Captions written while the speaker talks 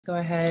Go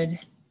ahead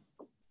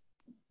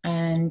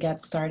and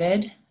get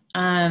started.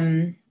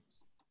 Thank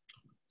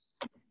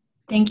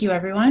you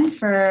everyone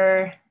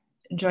for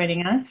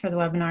joining us for the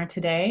webinar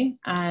today.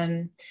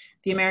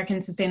 The American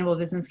Sustainable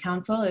Business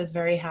Council is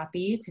very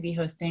happy to be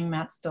hosting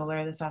Matt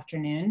Stoller this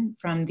afternoon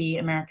from the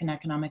American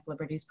Economic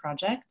Liberties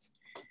Project.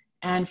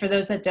 And for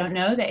those that don't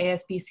know, the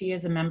ASBC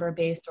is a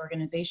member-based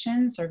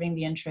organization serving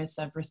the interests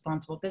of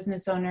responsible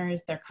business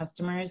owners, their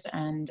customers,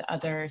 and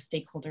other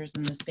stakeholders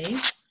in the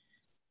space.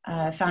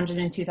 Founded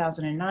in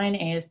 2009,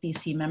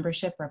 ASBC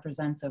membership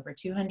represents over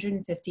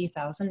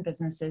 250,000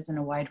 businesses in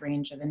a wide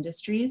range of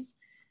industries.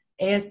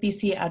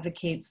 ASBC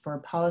advocates for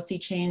policy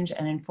change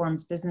and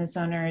informs business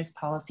owners,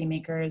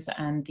 policymakers,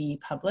 and the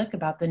public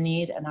about the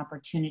need and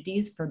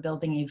opportunities for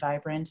building a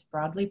vibrant,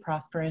 broadly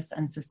prosperous,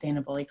 and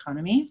sustainable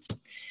economy.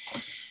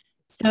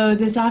 So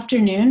this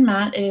afternoon,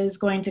 Matt is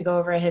going to go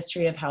over a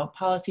history of how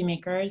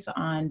policymakers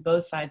on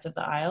both sides of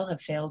the aisle have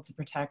failed to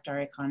protect our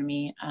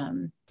economy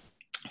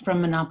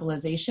from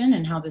monopolization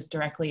and how this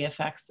directly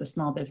affects the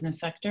small business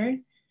sector.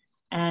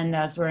 And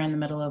as we're in the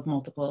middle of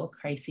multiple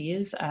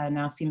crises,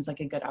 now seems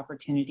like a good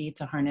opportunity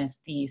to harness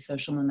the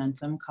social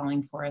momentum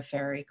calling for a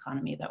fair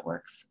economy that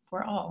works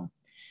for all.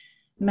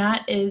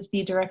 Matt is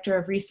the Director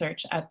of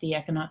Research at the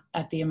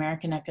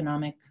American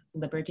Economic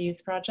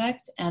Liberties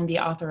Project and the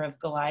author of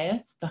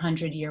Goliath, the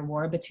 100-Year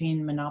War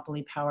Between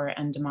Monopoly Power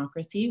and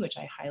Democracy, which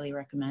I highly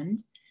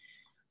recommend.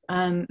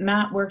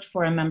 Matt worked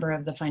for a member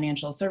of the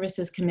Financial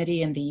Services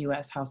Committee in the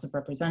US House of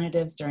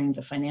Representatives during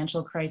the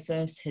financial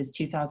crisis. His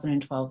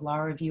 2012 Law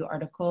Review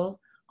article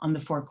on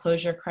the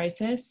foreclosure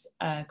crisis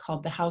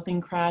called The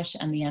Housing Crash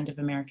and the End of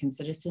American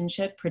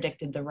Citizenship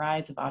predicted the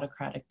rise of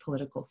autocratic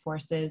political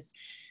forces.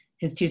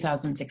 His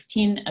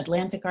 2016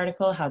 Atlantic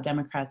article, How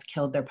Democrats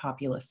Killed Their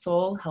Populist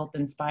Soul, helped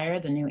inspire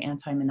the new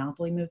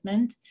anti-monopoly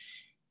movement.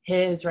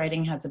 His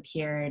writing has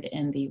appeared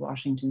in the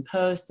Washington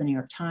Post, the New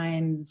York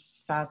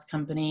Times, Fast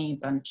Company, a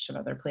bunch of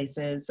other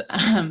places.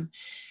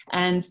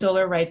 And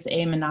Stoller writes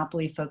a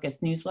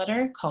monopoly-focused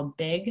newsletter called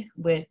Big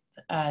with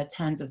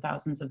tens of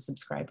thousands of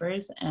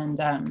subscribers. And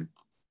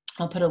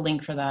I'll put a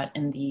link for that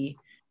in the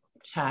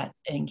chat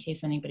in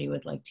case anybody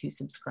would like to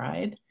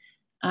subscribe.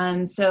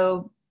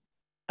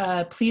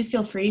 Please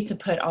feel free to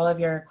put all of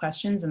your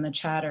questions in the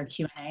chat or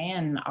Q&A,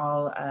 and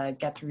I'll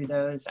get through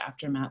those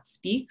after Matt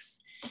speaks.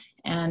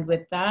 And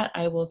with that,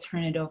 I will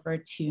turn it over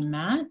to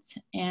Matt.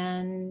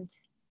 And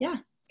yeah,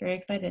 very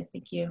excited.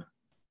 Thank you.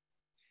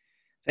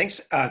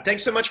 Thanks.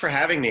 Thanks so much for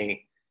having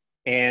me.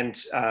 And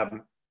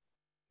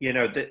you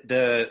know,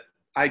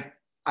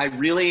 I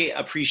really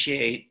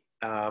appreciate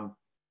you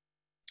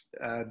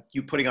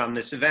putting on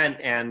this event,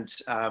 and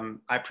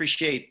I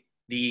appreciate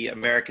the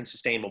American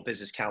Sustainable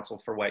Business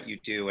Council for what you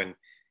do and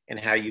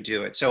how you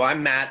do it. So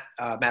I'm Matt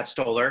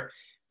Stoller,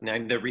 and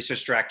I'm the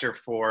research director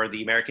for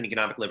the American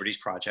Economic Liberties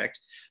Project.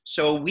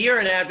 So we are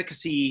an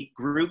advocacy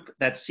group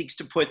that seeks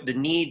to put the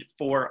need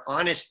for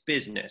honest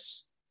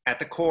business at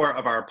the core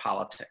of our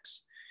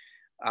politics.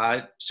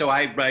 So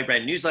I write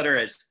a newsletter,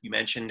 as you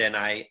mentioned, and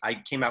I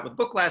came out with a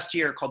book last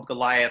year called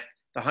Goliath,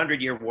 the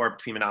 100-Year War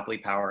Between Monopoly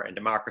Power and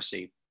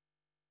Democracy.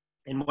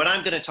 And what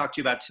I'm going to talk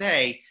to you about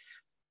today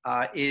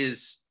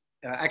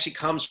actually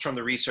comes from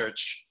the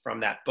research from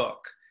that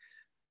book.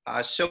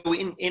 So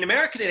in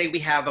America today, we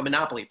have a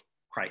monopoly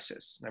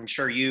crisis. I'm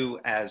sure you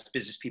as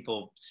business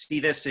people see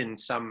this in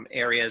some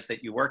areas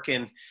that you work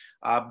in.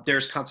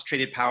 There's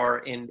concentrated power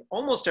in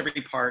almost every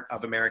part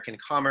of American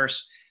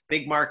commerce,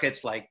 big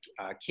markets like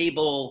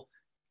cable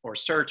or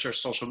search or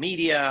social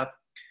media,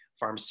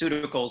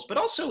 pharmaceuticals, but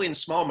also in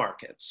small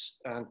markets,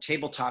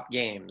 tabletop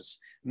games,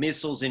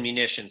 missiles and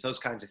munitions, those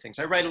kinds of things.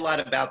 I write a lot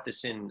about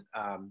this in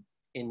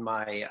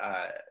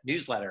my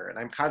newsletter, and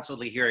I'm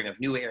constantly hearing of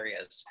new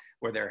areas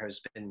where there has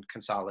been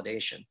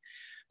consolidation.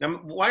 Now,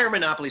 why are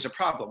monopolies a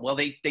problem? Well,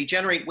 they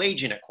generate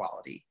wage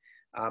inequality,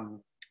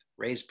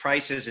 raise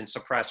prices and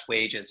suppress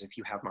wages if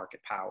you have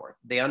market power.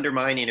 They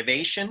undermine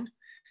innovation.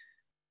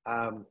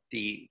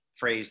 The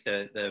phrase,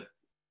 the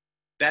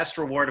best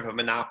reward of a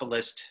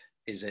monopolist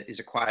is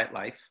a quiet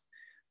life.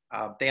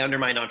 They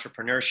undermine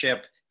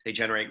entrepreneurship, they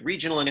generate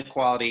regional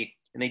inequality,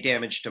 and they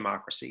damage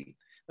democracy.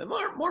 But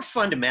more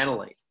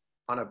fundamentally,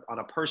 on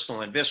a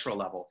personal and visceral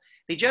level,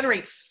 they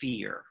generate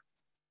fear,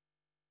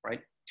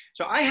 right?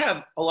 So I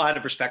have a lot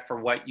of respect for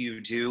what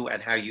you do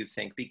and how you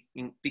think,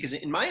 because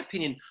in my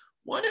opinion,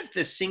 one of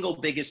the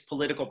single biggest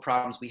political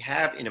problems we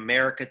have in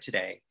America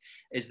today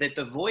is that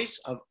the voice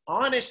of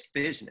honest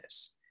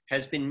business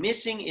has been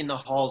missing in the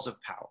halls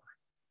of power.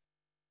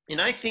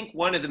 And I think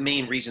one of the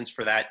main reasons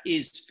for that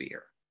is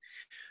fear.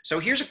 So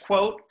here's a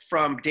quote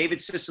from David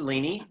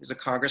Cicilline, who's a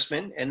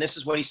congressman, and this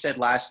is what he said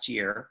last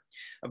year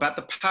about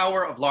the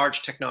power of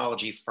large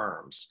technology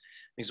firms.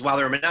 Because while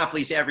there are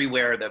monopolies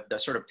everywhere, the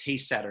sort of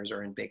pace setters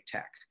are in big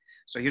tech.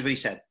 So here's what he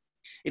said.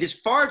 It is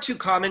far too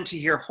common to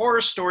hear horror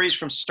stories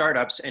from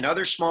startups and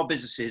other small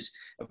businesses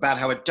about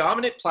how a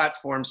dominant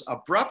platform's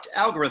abrupt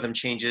algorithm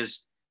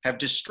changes have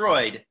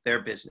destroyed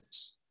their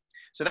business.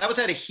 So that was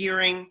at a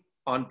hearing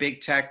on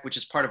big tech, which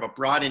is part of a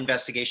broad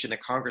investigation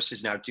that Congress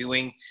is now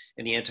doing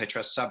in the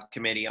Antitrust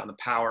Subcommittee on the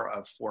power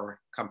of 4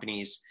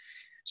 companies.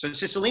 So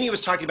Cicilline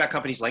was talking about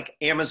companies like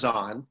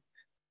Amazon,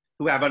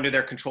 who have under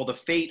their control the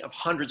fate of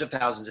hundreds of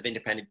thousands of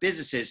independent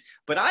businesses.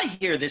 But I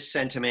hear this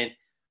sentiment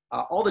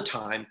all the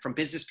time from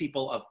business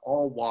people of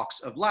all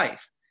walks of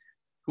life,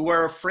 who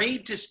are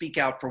afraid to speak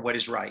out for what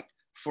is right,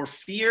 for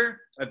fear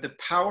of the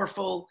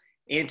powerful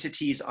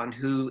entities on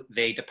who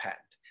they depend.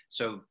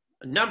 So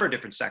a number of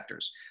different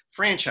sectors: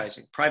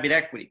 franchising, private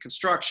equity,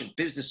 construction,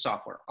 business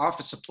software,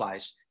 office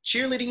supplies,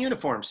 cheerleading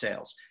uniform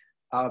sales,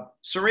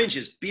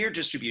 syringes, beer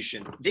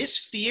distribution. This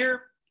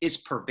fear is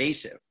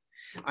pervasive.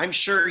 I'm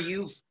sure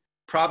you've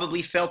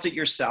probably felt it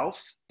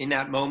yourself in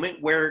that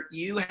moment where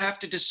you have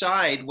to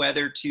decide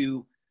whether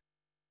to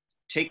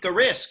take a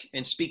risk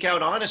and speak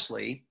out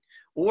honestly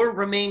or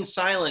remain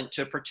silent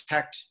to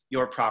protect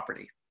your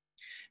property.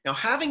 Now,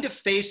 having to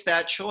face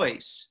that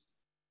choice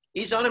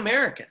is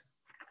un-American.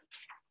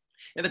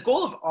 And the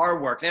goal of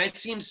our work, now it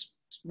seems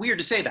weird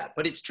to say that,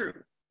 but it's true.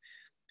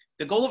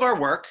 The goal of our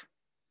work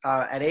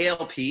at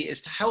ALP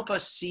is to help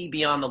us see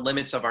beyond the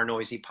limits of our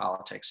noisy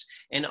politics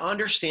and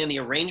understand the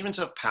arrangements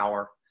of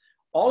power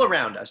all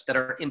around us that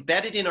are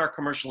embedded in our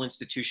commercial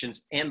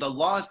institutions and the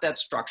laws that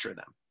structure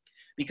them.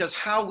 Because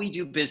how we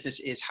do business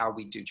is how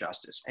we do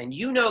justice. And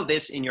you know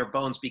this in your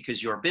bones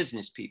because you're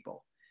business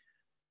people.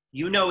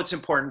 You know it's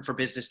important for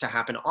business to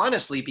happen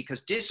honestly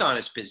because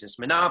dishonest business,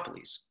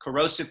 monopolies,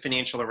 corrosive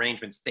financial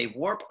arrangements, they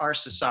warp our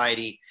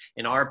society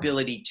and our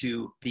ability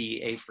to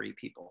be a free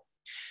people.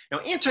 Now,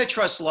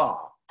 antitrust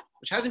law,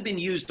 which hasn't been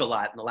used a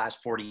lot in the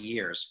last 40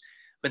 years,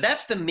 but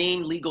that's the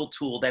main legal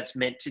tool that's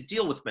meant to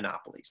deal with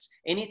monopolies.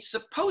 And it's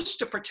supposed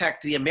to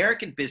protect the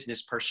American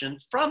business person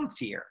from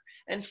fear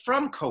and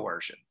from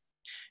coercion.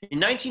 In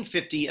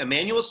 1950,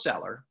 Emanuel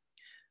Seller,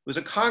 who was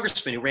a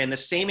congressman who ran the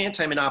same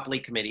anti-monopoly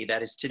committee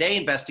that is today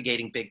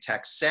investigating big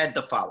tech, said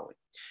the following: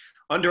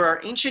 "Under our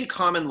ancient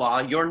common law,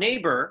 your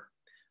neighbor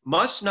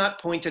must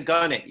not point a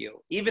gun at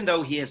you, even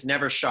though he has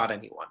never shot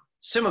anyone.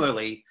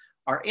 Similarly,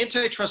 our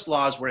antitrust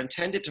laws were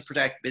intended to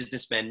protect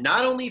businessmen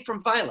not only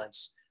from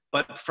violence,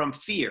 but from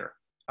fear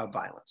of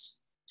violence."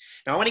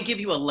 Now, I want to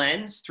give you a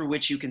lens through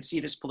which you can see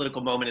this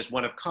political moment as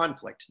one of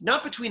conflict,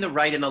 not between the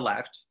right and the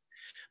left,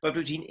 but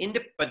between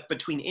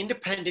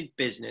independent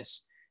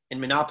business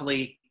and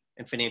monopoly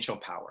and financial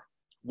power.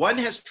 One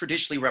has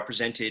traditionally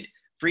represented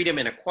freedom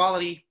and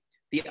equality,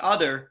 the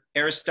other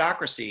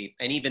aristocracy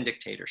and even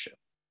dictatorship.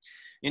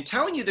 In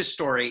telling you this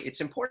story, it's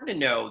important to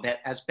know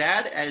that as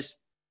bad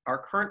as our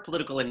current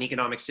political and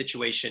economic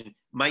situation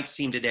might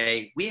seem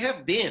today, we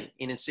have been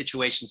in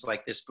situations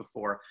like this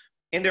before,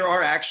 and there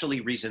are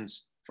actually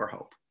reasons for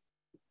hope.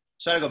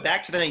 So I go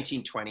back to the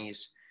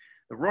 1920s,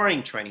 the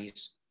Roaring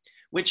Twenties,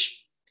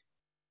 which,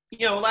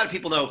 you know, a lot of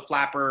people know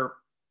flapper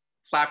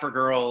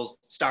girls,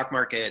 stock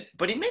market,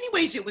 but in many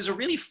ways it was a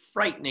really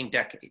frightening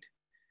decade.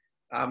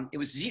 It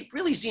was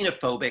really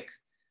xenophobic.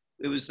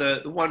 It was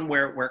the one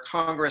where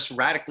Congress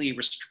radically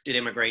restricted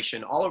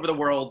immigration. All over the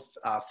world,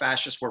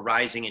 fascists were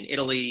rising in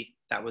Italy.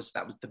 That was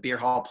the beer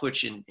hall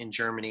putsch in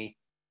Germany.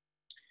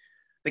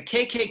 The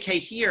KKK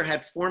here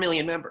had 4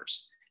 million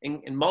members,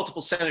 and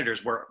multiple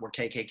senators were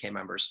KKK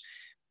members.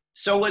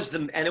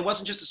 And it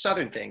wasn't just a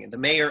Southern thing. And the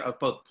mayor of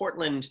both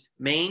Portland,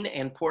 Maine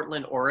and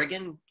Portland,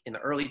 Oregon in the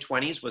early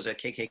 20s was a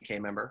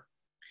KKK member.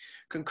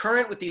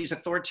 Concurrent with these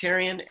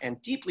authoritarian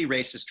and deeply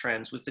racist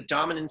trends was the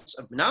dominance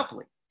of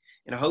monopoly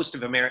in a host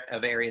of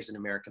areas in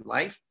American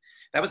life.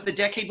 That was the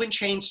decade when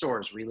chain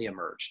stores really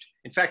emerged.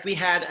 In fact, we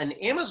had an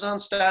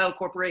Amazon-style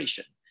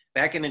corporation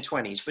back in the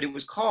 20s, but it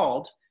was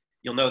called,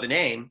 you'll know the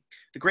name,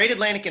 the Great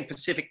Atlantic and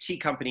Pacific Tea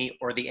Company,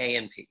 or the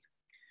A&P.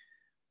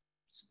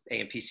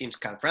 A&P seems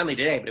kind of friendly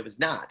today, but it was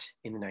not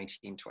in the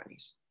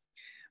 1920s.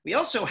 We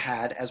also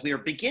had, as we are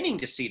beginning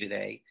to see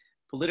today,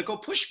 political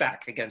pushback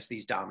against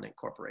these dominant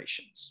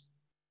corporations.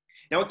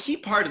 Now, a key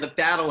part of the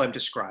battle I'm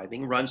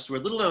describing runs through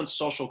a little-known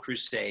social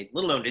crusade,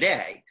 little known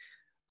today,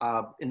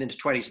 in the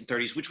 20s and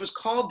 30s, which was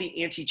called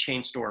the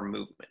anti-chain store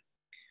movement.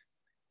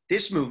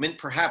 This movement,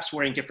 perhaps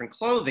wearing different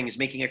clothing, is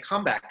making a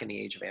comeback in the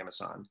age of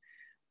Amazon,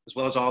 as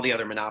well as all the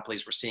other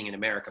monopolies we're seeing in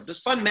America. But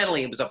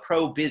fundamentally, it was a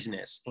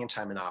pro-business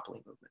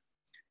anti-monopoly movement.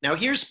 Now,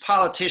 here's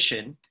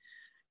politician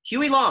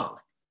Huey Long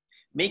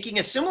making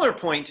a similar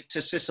point to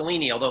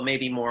Cicilline, although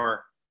maybe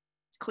more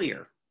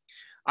clear.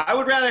 "I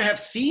would rather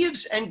have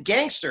thieves and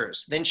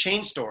gangsters than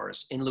chain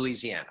stores in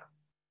Louisiana."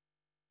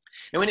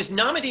 Now, in his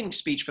nominating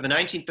speech for the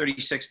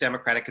 1936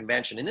 Democratic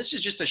Convention, and this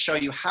is just to show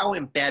you how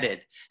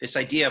embedded this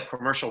idea of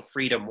commercial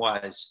freedom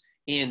was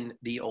in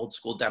the old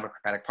school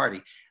Democratic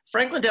Party,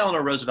 Franklin Delano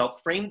Roosevelt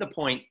framed the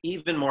point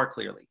even more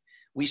clearly.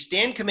 "We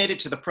stand committed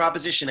to the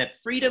proposition that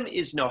freedom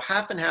is no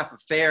half and half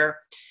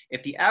affair.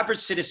 If the average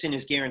citizen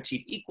is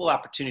guaranteed equal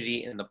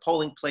opportunity in the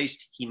polling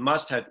place, he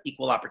must have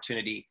equal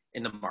opportunity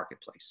in the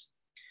marketplace."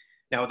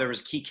 Now, there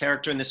was a key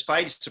character in this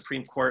fight.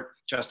 Supreme Court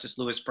Justice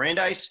Louis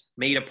Brandeis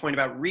made a point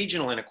about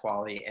regional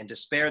inequality and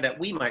despair that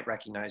we might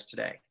recognize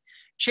today.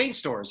 "Chain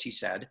stores," he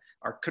said,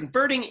 "are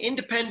converting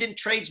independent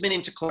tradesmen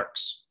into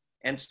clerks.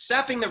 and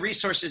sapping the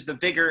resources, the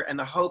vigor, and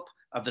the hope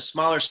of the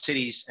smaller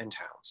cities and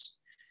towns.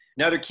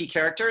 Another key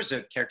character is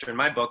a character in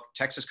my book,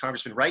 Texas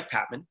Congressman Wright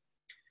Patman,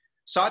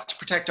 sought to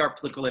protect our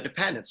political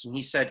independence. And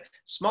he said,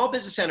 small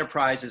business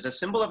enterprise is a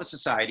symbol of a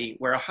society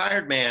where a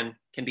hired man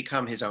can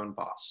become his own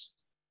boss.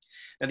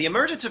 Now, the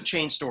emergence of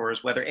chain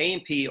stores, whether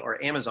A&P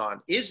or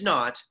Amazon, is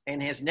not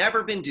and has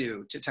never been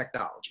due to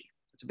technology.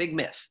 It's a big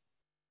myth.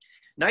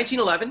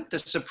 1911, the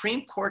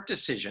Supreme Court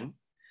decision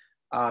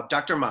of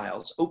Dr.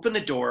 Miles opened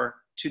the door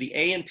to the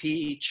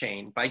A&P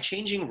chain by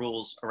changing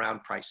rules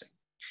around pricing.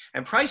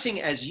 And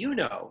pricing, as you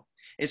know,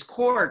 is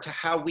core to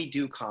how we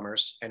do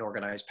commerce and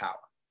organize power.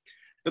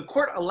 The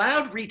court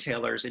allowed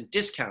retailers and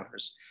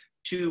discounters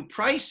to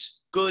price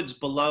goods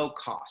below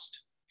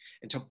cost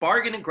and to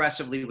bargain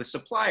aggressively with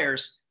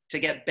suppliers to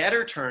get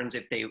better terms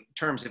if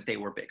they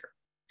were bigger.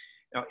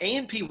 Now,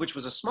 A&P, which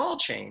was a small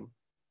chain,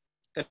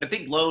 got a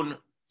big loan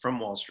from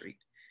Wall Street.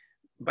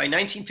 By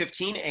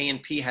 1915,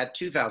 A&P had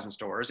 2,000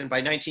 stores, and by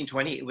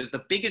 1920, it was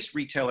the biggest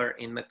retailer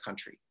in the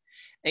country.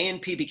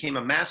 A&P became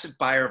a massive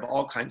buyer of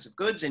all kinds of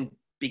goods and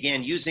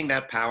began using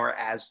that power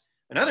as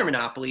another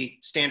monopoly,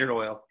 Standard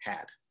Oil,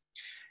 had.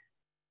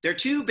 Their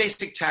two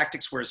basic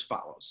tactics were as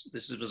follows.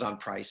 This was on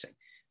pricing.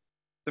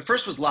 The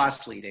first was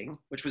loss leading,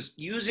 which was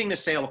using the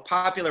sale of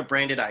popular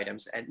branded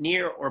items at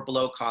near or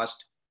below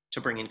cost to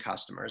bring in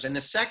customers. And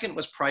the second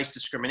was price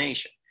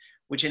discrimination,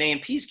 which in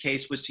A&P's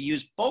case was to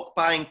use bulk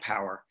buying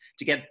power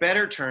to get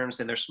better terms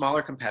than their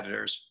smaller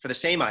competitors for the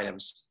same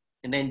items,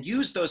 and then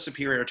use those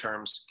superior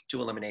terms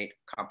to eliminate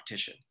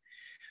competition.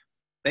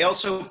 They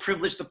also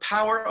privileged the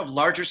power of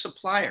larger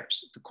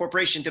suppliers. The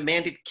corporation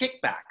demanded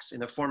kickbacks in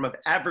the form of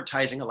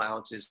advertising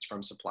allowances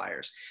from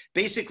suppliers.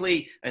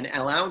 Basically, an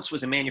allowance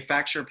was a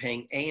manufacturer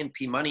paying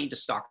A&P money to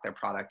stock their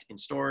product in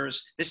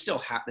stores. This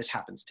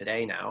happens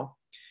today now.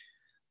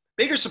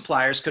 Bigger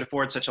suppliers could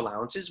afford such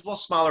allowances, while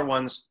smaller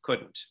ones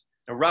couldn't.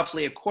 Now,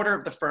 roughly a quarter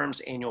of the firm's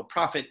annual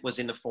profit was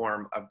in the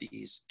form of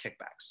these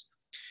kickbacks.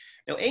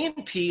 Now,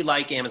 A&P,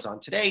 like Amazon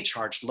today,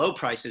 charged low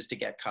prices to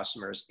get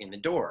customers in the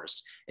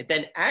doors. It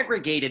then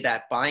aggregated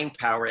that buying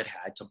power it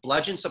had to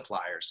bludgeon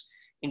suppliers,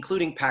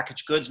 including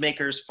packaged goods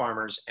makers,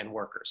 farmers, and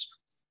workers.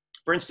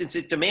 For instance,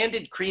 it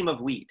demanded cream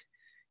of wheat,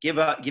 give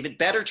it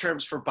better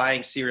terms for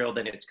buying cereal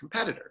than its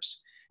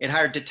competitors. It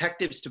hired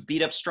detectives to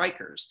beat up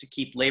strikers to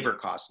keep labor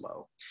costs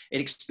low. It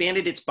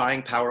expanded its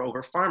buying power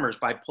over farmers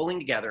by pulling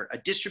together a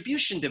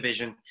distribution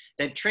division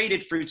that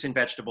traded fruits and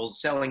vegetables,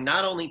 selling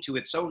not only to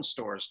its own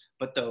stores,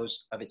 but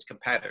those of its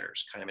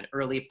competitors, kind of an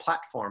early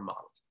platform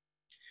model.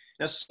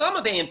 Now, some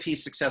of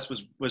A&P's success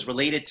was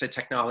related to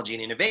technology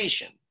and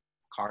innovation.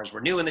 Cars were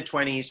new in the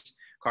 1920s.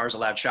 Cars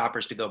allowed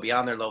shoppers to go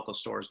beyond their local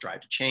stores, drive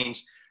to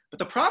chains. But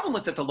the problem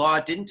was that the law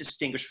didn't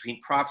distinguish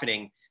between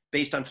profiting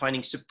based on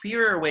finding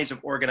superior ways of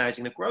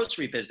organizing the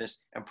grocery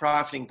business and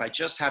profiting by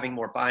just having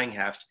more buying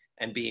heft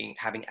and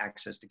having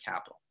access to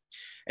capital.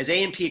 As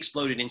A&P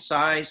exploded in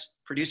size,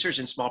 producers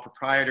and small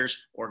proprietors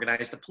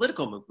organized the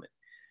political movement.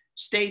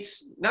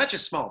 States, not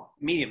just small,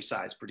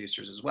 medium-sized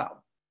producers as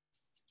well.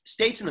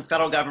 States and the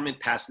federal government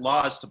passed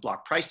laws to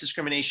block price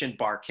discrimination,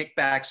 bar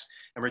kickbacks,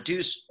 and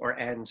reduce or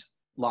end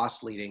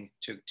loss leading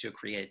to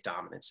create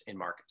dominance in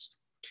markets.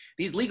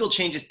 These legal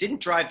changes didn't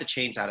drive the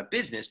chains out of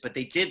business, but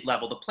they did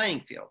level the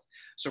playing field.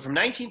 So from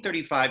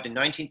 1935 to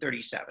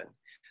 1937,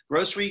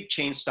 grocery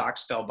chain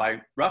stocks fell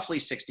by roughly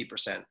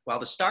 60%, while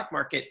the stock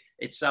market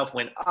itself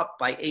went up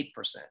by 8%.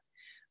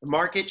 The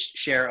market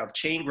share of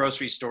chain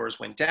grocery stores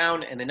went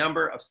down, and the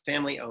number of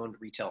family-owned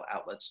retail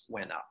outlets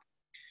went up.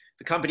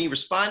 The company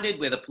responded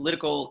with a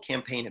political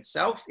campaign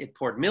itself. It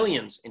poured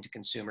millions into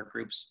consumer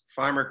groups,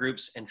 farmer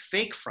groups, and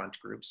fake front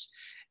groups.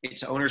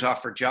 Its owners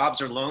offered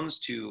jobs or loans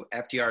to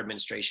FDR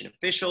administration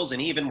officials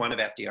and even one of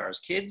FDR's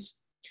kids.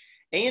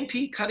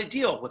 A&P cut a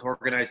deal with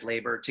organized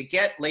labor to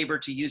get labor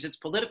to use its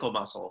political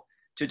muscle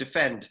to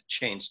defend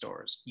chain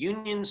stores.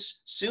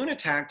 Unions soon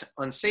attacked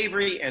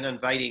unsavory and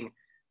uninviting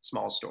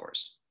small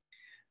stores.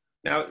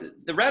 Now,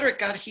 the rhetoric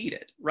got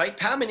heated, right?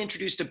 Patman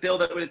introduced a bill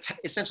that would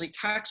essentially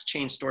tax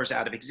chain stores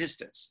out of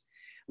existence.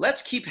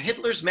 Let's keep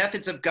Hitler's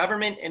methods of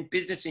government and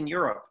business in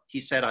Europe,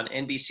 he said on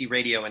NBC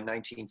radio in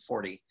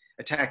 1940.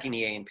 Attacking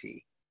the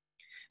A&P.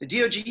 The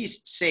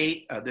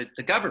DOJ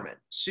the government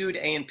sued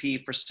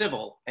A&P for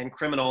civil and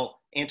criminal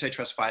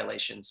antitrust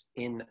violations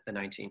in the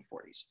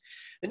 1940s.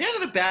 The net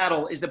of the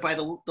battle is that by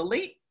the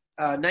late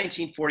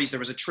 1940s, there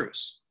was a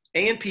truce.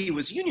 A&P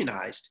was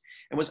unionized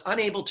and was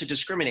unable to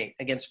discriminate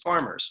against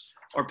farmers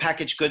or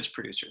packaged goods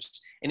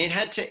producers. And it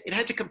had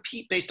to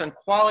compete based on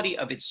quality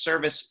of its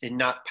service and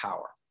not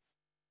power.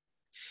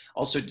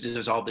 Also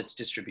dissolved its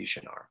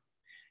distribution arm.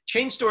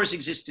 Chain stores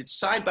existed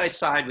side by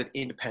side with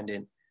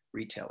independent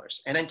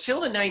retailers. And until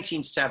the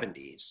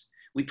 1970s,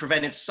 we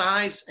prevented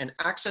size and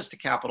access to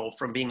capital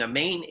from being a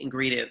main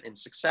ingredient in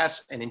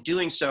success, and in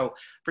doing so,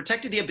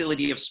 protected the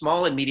ability of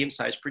small and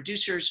medium-sized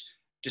producers,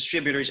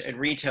 distributors, and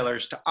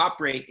retailers to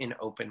operate in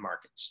open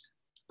markets.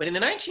 But in the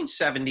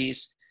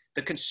 1970s,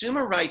 the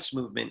consumer rights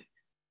movement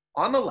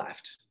on the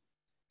left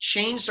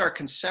changed our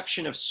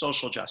conception of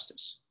social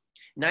justice.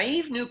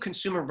 naive new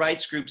consumer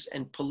rights groups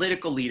and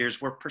political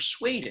leaders were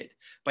persuaded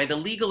by the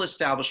legal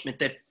establishment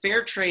that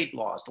fair trade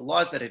laws, the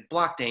laws that had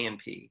blocked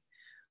A&P,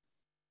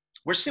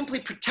 were simply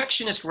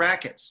protectionist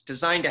rackets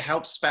designed to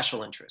help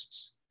special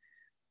interests.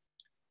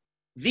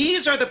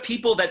 These are the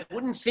people that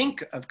wouldn't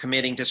think of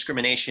committing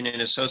discrimination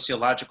in a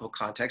sociological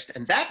context,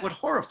 and that would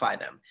horrify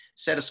them,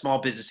 said a small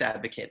business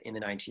advocate in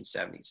the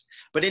 1970s.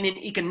 But in an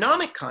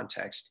economic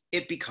context,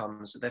 it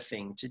becomes the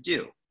thing to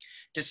do.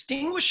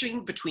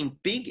 Distinguishing between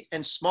big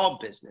and small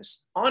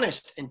business,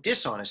 honest and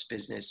dishonest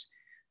business,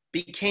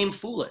 became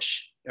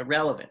foolish,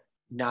 irrelevant,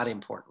 not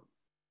important.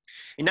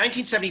 In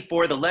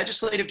 1974, the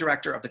legislative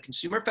director of the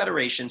Consumer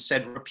Federation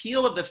said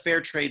repeal of the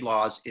fair trade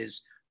laws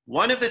is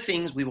one of the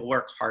things we will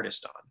work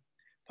hardest on.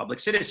 Public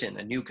Citizen,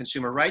 a new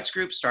consumer rights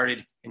group started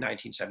in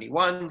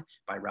 1971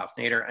 by Ralph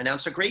Nader,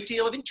 announced a great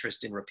deal of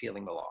interest in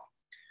repealing the law.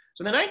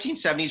 So in the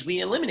 1970s,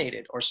 we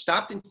eliminated or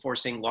stopped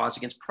enforcing laws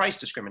against price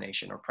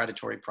discrimination or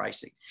predatory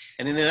pricing.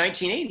 And in the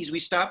 1980s, we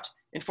stopped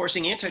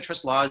enforcing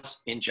antitrust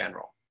laws in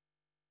general.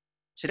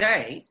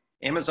 Today,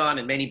 Amazon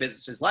and many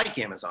businesses like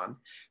Amazon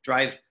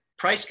drive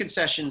price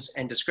concessions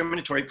and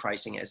discriminatory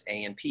pricing as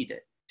A&P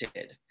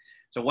did.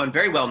 So one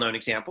very well-known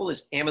example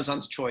is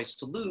Amazon's choice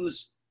to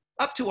lose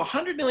up to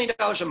 $100 million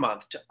a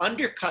month to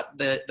undercut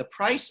the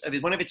price of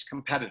one of its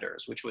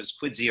competitors, which was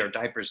Quidsy or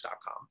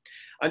diapers.com,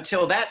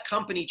 until that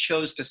company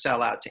chose to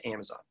sell out to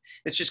Amazon.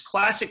 It's just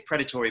classic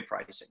predatory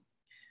pricing.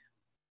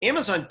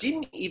 Amazon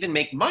didn't even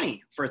make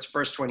money for its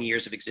first 20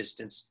 years of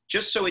existence,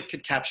 just so it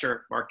could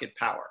capture market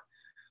power.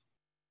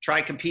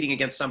 Try competing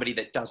against somebody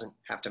that doesn't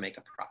have to make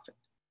a profit.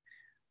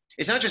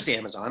 It's not just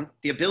Amazon.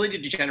 The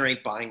ability to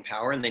generate buying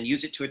power and then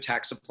use it to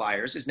attack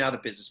suppliers is now the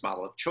business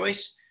model of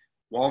choice.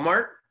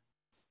 Walmart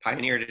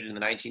pioneered it in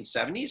the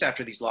 1970s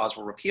after these laws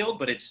were repealed,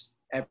 but it's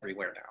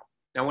everywhere now.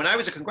 Now, when I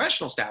was a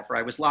congressional staffer,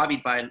 I was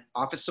lobbied by an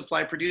office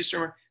supply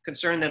producer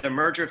concerned that a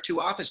merger of two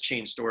office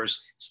chain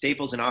stores,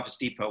 Staples and Office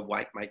Depot,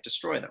 might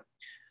destroy them.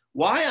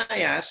 Why,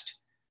 I asked,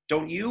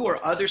 don't you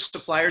or other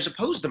suppliers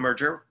oppose the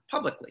merger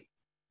publicly?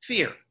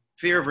 Fear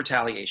of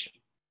retaliation.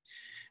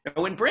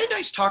 Now, when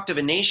Brandeis talked of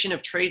a nation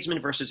of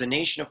tradesmen versus a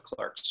nation of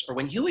clerks, or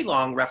when Huey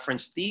Long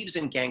referenced thieves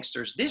and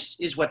gangsters, this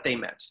is what they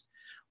meant.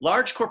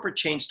 Large corporate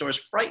chain stores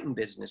frighten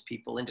business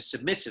people into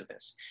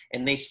submissiveness,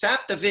 and they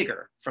sap the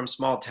vigor from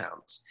small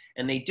towns.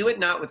 And they do it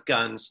not with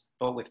guns,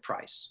 but with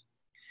price.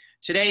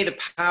 Today, the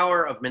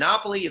power of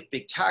monopoly, of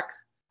big tech,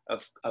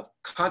 of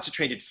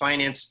concentrated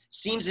finance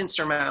seems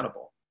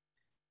insurmountable.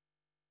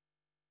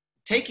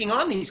 Taking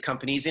on these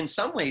companies in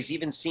some ways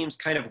even seems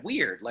kind of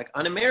weird, like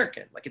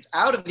un-American, like it's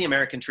out of the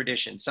American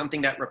tradition,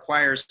 something that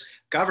requires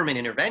government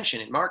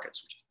intervention in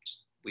markets, which is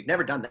just, we've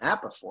never done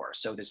that before.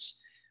 So this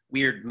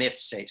weird myth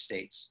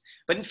states.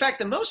 But in fact,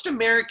 the most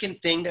American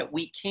thing that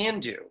we can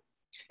do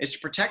is to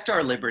protect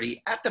our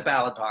liberty at the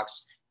ballot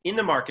box, in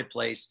the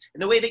marketplace,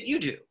 in the way that you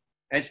do,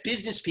 as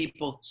business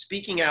people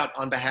speaking out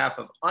on behalf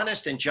of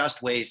honest and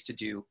just ways to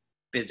do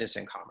business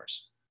and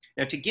commerce.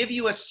 Now, to give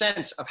you a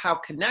sense of how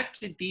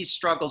connected these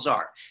struggles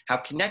are, how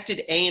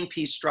connected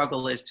A&P's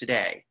struggle is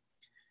today,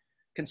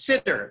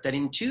 consider that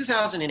in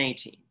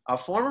 2018, a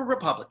former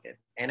Republican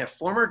and a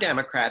former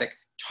Democratic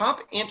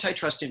top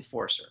antitrust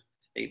enforcer,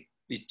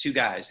 these two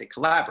guys, they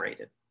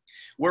collaborated,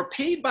 were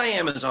paid by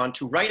Amazon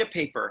to write a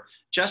paper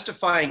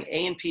justifying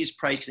A&P's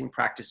pricing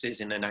practices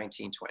in the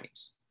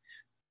 1920s.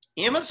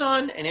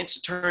 Amazon and its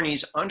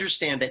attorneys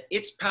understand that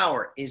its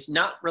power is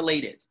not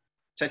related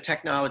to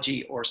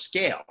technology or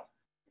scale,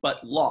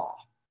 but law,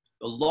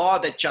 the law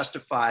that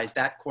justifies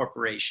that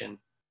corporation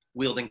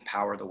wielding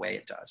power the way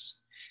it does.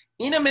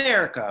 In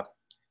America,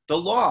 the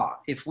law,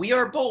 if we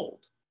are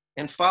bold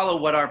and follow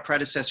what our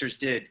predecessors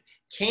did,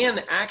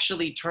 can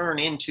actually turn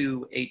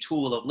into a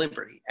tool of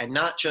liberty and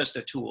not just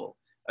a tool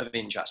of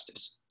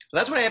injustice. So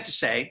that's what I have to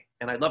say,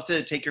 and I'd love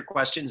to take your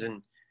questions,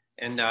 and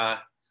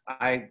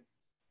I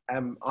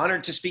am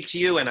honored to speak to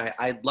you, and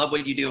I love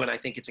what you do, and I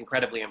think it's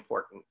incredibly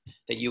important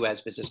that you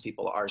as business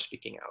people are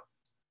speaking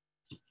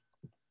out.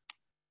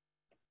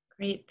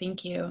 Great,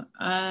 thank you.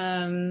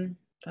 That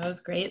was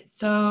great.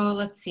 So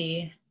let's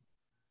see.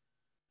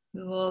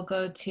 We will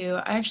go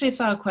to, I actually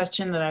saw a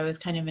question that I was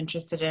kind of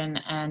interested in,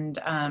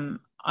 and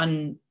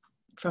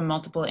from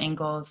multiple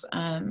angles.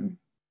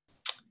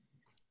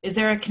 Is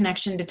there a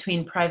connection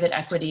between private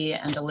equity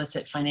and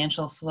illicit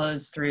financial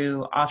flows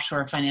through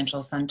offshore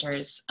financial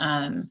centers?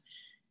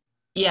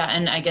 Yeah,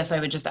 and I guess I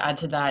would just add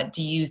to that,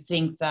 do you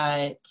think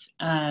that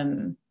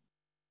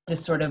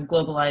this sort of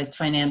globalized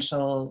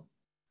financial,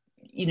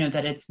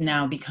 that it's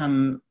now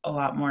become a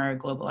lot more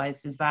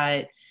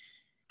globalized,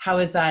 how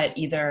is that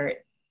either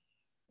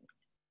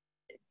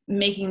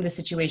making the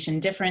situation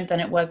different than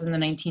it was in the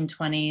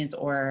 1920s,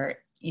 or,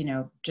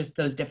 just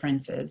those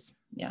differences?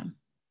 Yeah.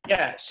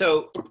 Yeah,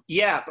 so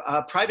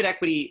private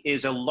equity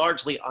is a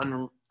largely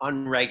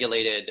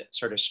unregulated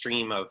sort of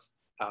stream of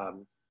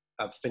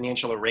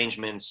financial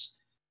arrangements,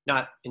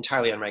 not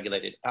entirely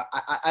unregulated.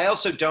 I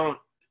also don't,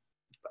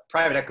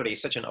 private equity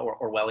is such an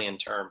Orwellian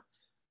term.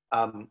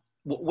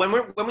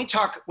 when you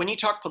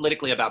talk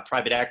politically about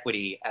private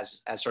equity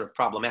as sort of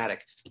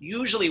problematic,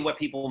 usually what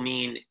people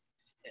mean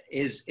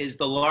is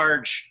the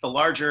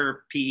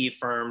larger PE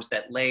firms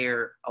that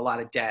layer a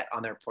lot of debt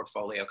on their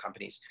portfolio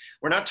companies.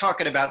 We're not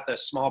talking about the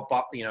small,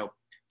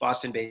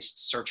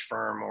 Boston-based search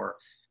firm, or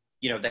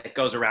that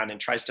goes around and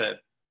tries to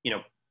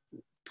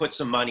put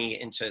some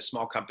money into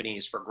small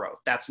companies for growth.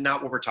 That's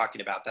not what we're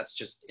talking about. That's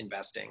just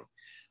investing.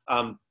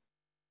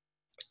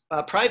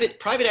 Private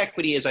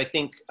equity is, I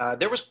think,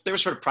 there was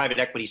sort of private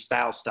equity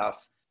style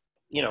stuff,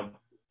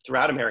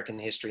 throughout American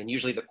history, and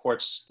usually the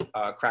courts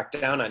crack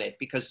down on it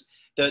because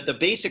the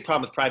basic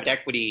problem with private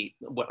equity,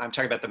 what I'm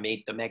talking about,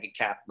 the mega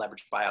cap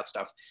leveraged buyout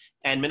stuff,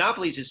 and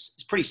monopolies is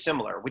pretty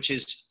similar, which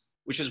is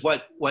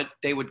what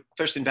they would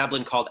Thurston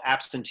Veblen called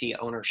absentee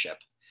ownership,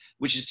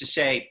 which is to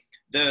say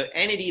the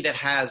entity that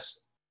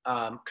has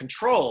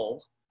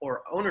control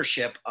or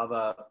ownership of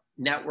a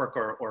network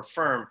or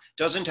firm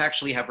doesn't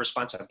actually have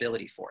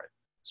responsibility for it.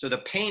 So the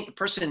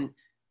person,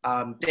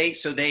 Mark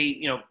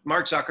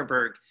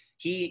Zuckerberg,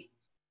 he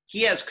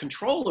has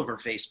control over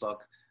Facebook,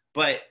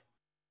 but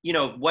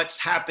what's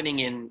happening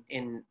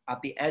in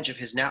at the edge of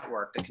his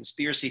network, the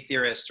conspiracy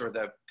theorists or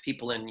the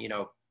people in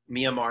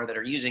Myanmar that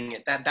are using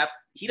it, that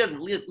he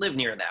doesn't live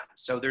near them.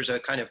 So there's a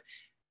kind of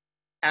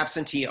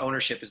absentee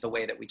ownership is the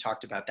way that we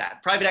talked about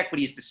that. Private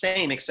equity is the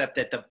same, except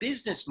that the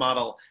business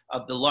model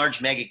of the large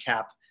mega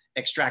cap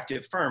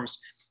extractive firms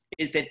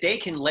is that they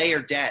can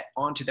layer debt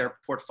onto their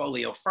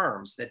portfolio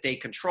firms that they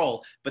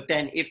control, but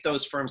then if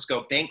those firms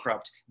go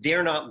bankrupt,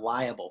 they're not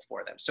liable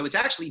for them. So it's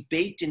actually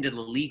baked into the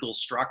legal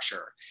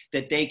structure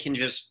that they can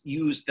just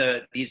use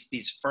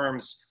these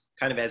firms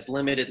kind of as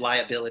limited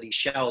liability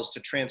shells to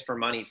transfer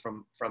money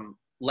from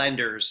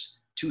lenders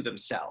to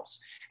themselves.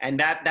 And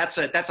that's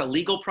a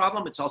legal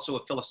problem. It's also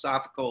a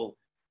philosophical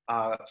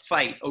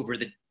fight over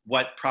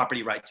what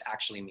property rights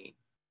actually mean.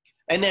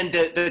 And then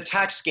the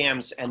tax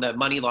scams and the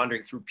money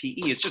laundering through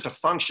PE is just a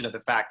function of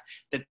the fact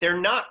that they're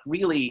not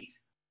really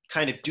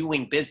kind of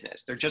doing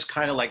business. They're just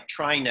kind of like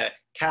trying to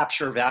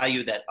capture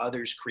value that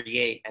others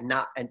create and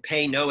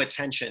pay no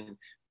attention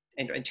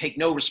and take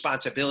no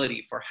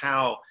responsibility for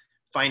how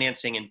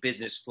financing and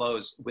business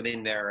flows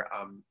within their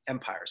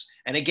empires.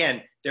 And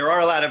again, there are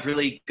a lot of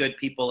really good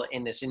people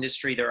in this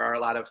industry. There are a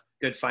lot of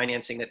good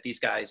financing that these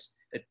guys,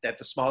 that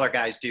the smaller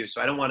guys do.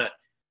 So I don't want to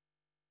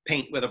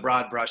paint with a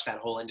broad brush that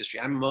whole industry.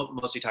 I'm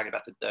mostly talking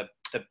about the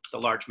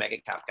large mega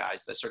cap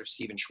guys, the sort of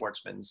Steven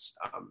Schwartzman's,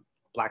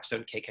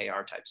 Blackstone,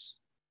 KKR types.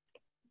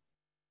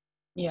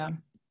 Yeah.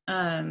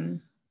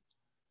 And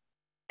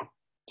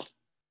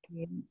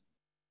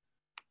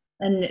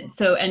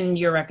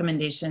your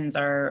recommendations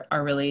are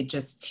really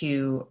just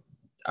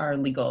are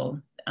legal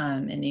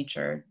in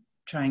nature,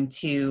 trying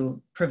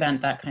to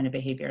prevent that kind of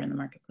behavior in the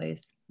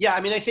marketplace. Yeah,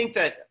 I mean, I think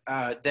that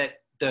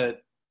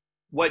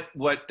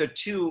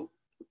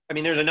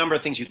there's a number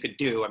of things you could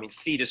do. I mean,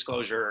 fee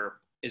disclosure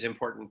is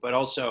important, but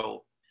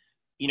also,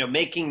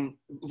 reuniting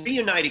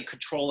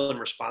control and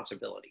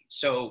responsibility.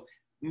 So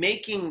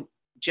making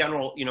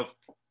general,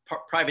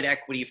 private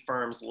equity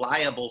firms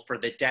liable for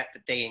the debt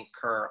that they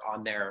incur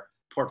on their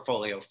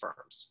portfolio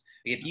firms.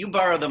 If you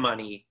borrow the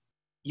money,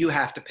 you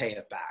have to pay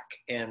it back,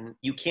 and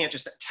you can't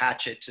just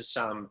attach it to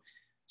some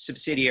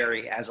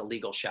subsidiary as a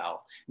legal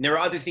shell. And there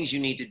are other things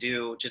you need to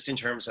do just in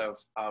terms of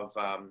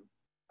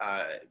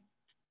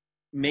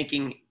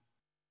making,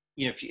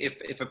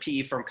 if a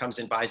PE firm comes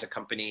and buys a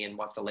company and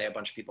wants to lay a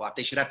bunch of people off,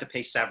 they should have to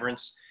pay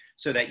severance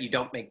so that you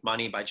don't make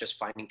money by just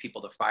finding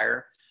people to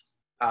fire.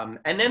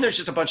 And then there's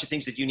just a bunch of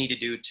things that you need to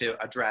do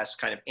to address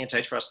kind of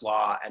antitrust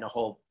law and a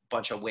whole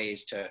bunch of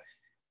ways to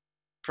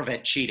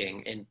prevent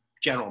cheating in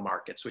general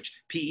markets, which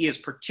PE is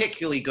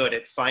particularly good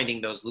at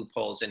finding those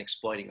loopholes and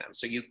exploiting them.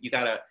 So you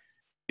got to,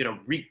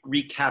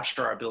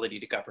 recapture our ability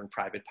to govern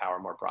private power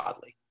more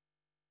broadly.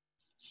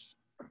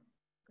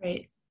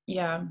 Great.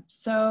 Yeah.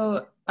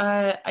 So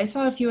I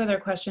saw a few other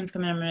questions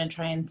come in. I'm going to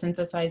try and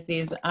synthesize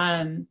these.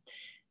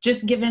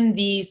 Just given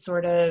the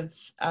sort of,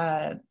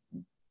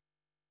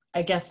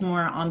 I guess,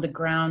 more on the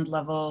ground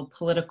level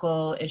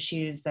political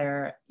issues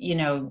there,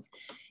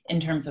 in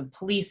terms of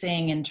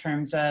policing, in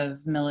terms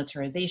of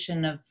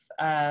militarization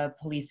of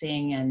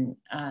policing,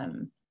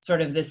 and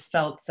sort of this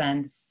felt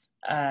sense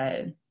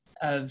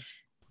of,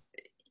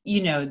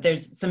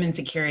 there's some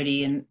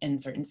insecurity in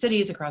certain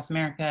cities across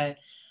America.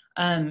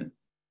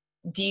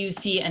 Do you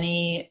see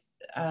any,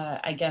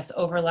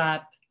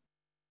 overlap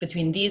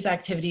between these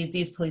activities,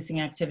 these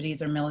policing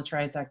activities or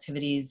militarized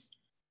activities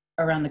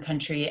around the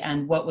country,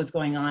 and what was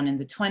going on in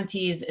the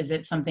 20s? Is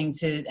it something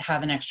to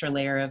have an extra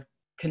layer of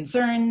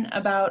concern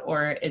about,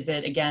 or is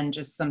it, again,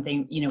 just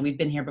something, we've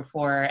been here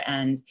before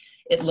and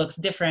it looks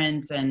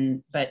different,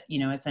 but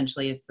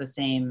essentially it's the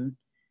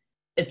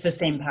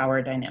same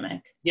power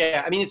dynamic?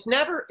 Yeah, I mean, it's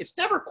never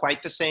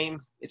quite the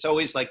same. It's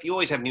always like, you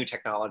always have new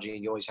technology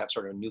and you always have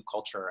sort of a new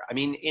culture. I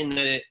mean, in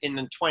the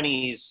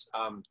 20s,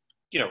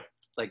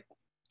 like,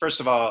 first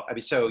of all, I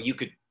mean, so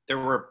there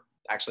were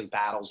actually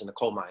battles in the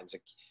coal mines.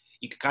 Like,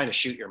 you could kind of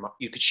shoot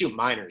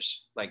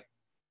miners. Like,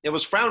 it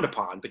was frowned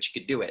upon, but you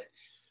could do it.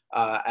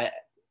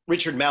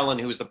 Richard Mellon,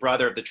 who was the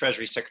brother of the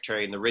Treasury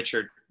Secretary and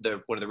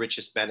one of the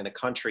richest men in the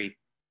country,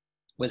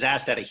 was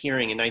asked at a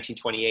hearing in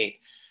 1928,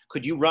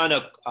 could you run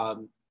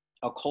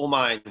a coal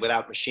mine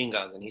without machine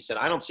guns? And he said,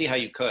 I don't see how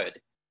you could.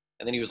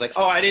 And then he was like,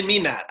 oh, I didn't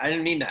mean that. I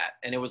didn't mean that.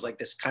 And it was like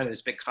this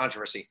big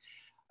controversy.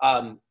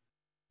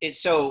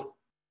 So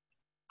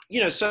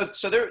there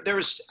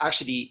was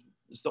actually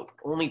it's the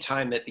only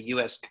time that the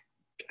U.S.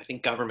 I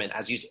think government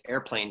has used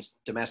airplanes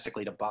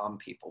domestically to bomb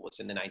people was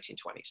in the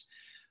 1920s.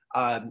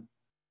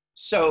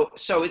 So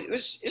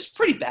it's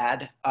pretty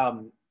bad.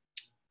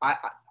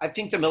 I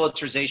think the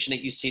militarization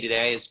that you see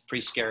today is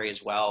pretty scary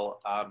as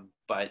well.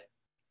 But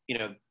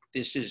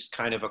this is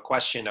kind of a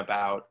question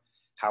about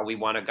how we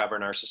want to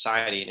govern our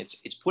society, and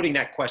it's putting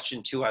that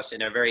question to us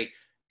in a very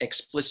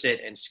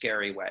explicit and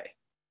scary way.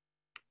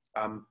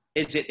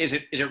 Is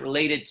it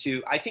related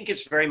to? I think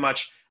it's very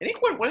much. I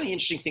think one of the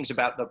interesting things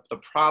about the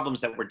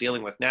problems that we're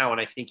dealing with now, and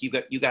I think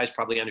you guys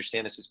probably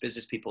understand this as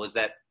business people, is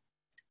that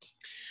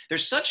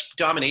there's such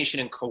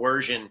domination and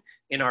coercion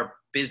in our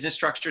business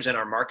structures and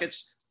our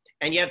markets,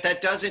 and yet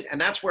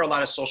that's where a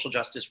lot of social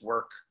justice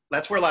work.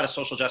 That's where a lot of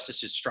social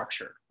justice is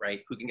structured,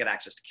 right? Who can get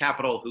access to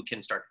capital, who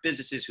can start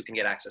businesses, who can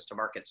get access to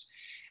markets.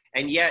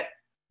 And yet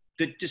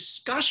the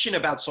discussion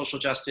about social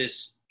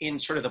justice in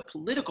sort of the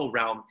political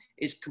realm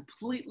is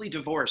completely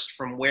divorced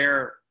from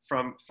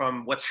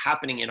what's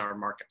happening in our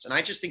markets. And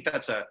I just think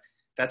that's a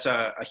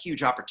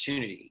huge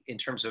opportunity in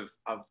terms of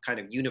kind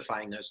of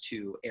unifying those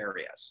two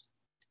areas.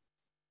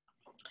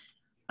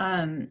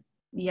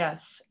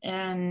 Yes,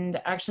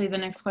 and actually the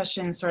next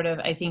question sort of,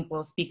 I think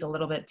will speak a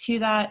little bit to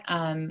that.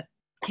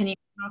 Can you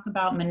talk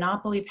about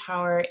monopoly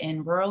power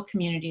in rural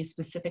communities,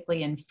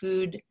 specifically in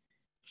food,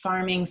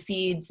 farming,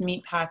 seeds,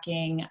 meat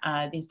packing,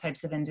 these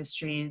types of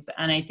industries?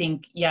 And I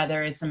think, yeah,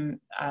 there is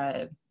some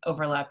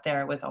overlap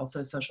there with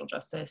also social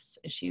justice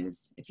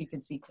issues, if you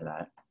could speak to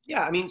that.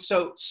 Yeah, I mean,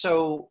 so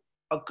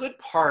a good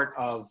part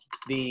of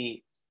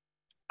the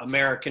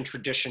American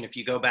tradition, if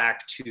you go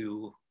back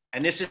to,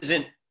 and this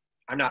isn't,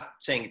 I'm not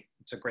saying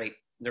it's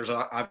there's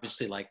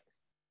obviously like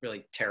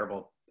really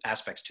terrible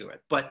aspects to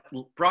it, but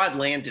broad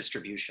land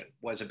distribution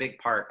was a big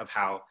part of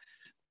how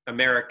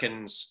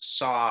Americans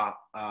saw,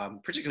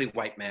 particularly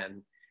white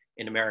men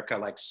in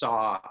America,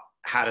 saw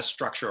how to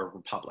structure a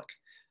republic.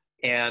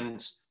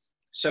 And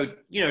so,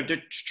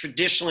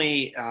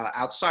 traditionally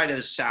outside of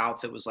the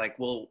South, it was like,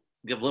 we'll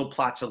give little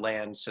plots of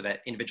land so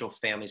that individual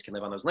families can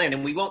live on those land,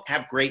 and we won't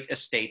have great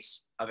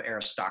estates of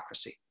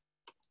aristocracy.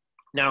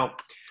 Now,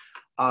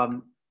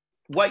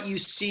 what you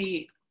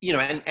see,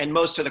 and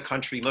most of the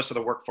country, most of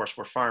the workforce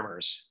were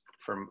farmers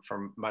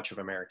from much of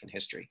American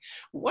history.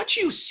 What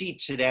you see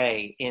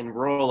today in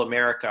rural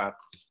America,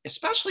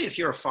 especially if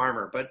you're a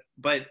farmer, but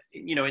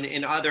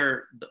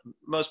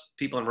most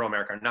people in rural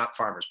America are not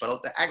farmers,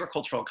 but the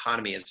agricultural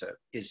economy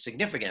is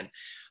significant.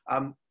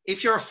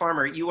 If you're a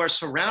farmer, you are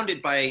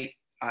surrounded by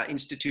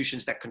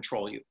institutions that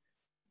control you.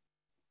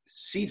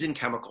 Seeds and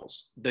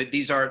chemicals.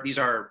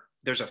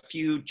 There's a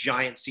few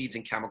giant seeds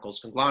and chemicals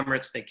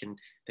conglomerates.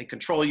 They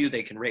control you.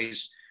 They can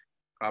raise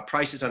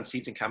prices on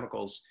seeds and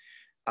chemicals.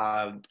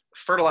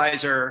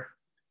 Fertilizer,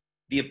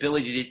 the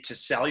ability to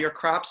sell your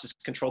crops is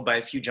controlled by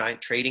a few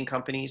giant trading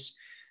companies.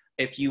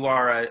 If you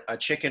are a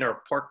chicken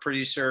or pork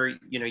producer,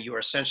 you are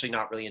essentially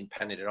not really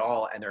independent at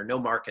all, and there are no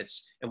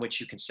markets in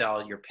which you can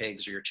sell your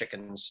pigs or your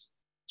chickens.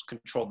 It's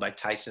controlled by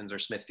Tyson's or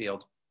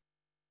Smithfield.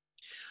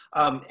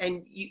 And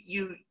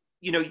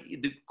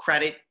the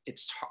credit,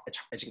 it's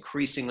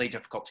increasingly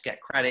difficult to get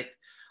credit.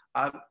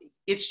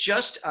 It's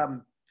just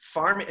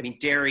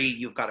dairy,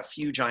 you've got a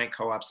few giant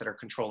co-ops that are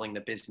controlling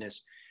the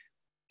business.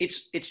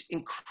 It's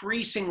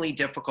increasingly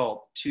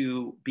difficult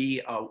to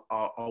be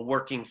a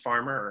working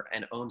farmer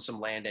and own some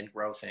land and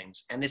grow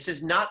things. And this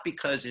is not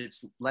because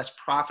it's less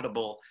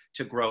profitable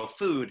to grow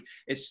food.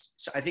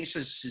 I think this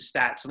is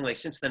stat, something like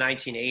since the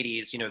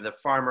 1980s, the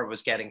farmer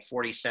was getting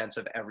 40 cents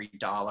of every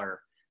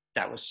dollar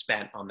that was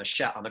spent on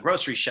the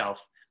grocery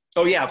shelf.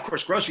 Oh yeah, of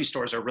course, grocery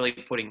stores are really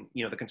putting,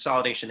 the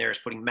consolidation there is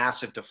putting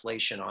massive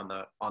deflation on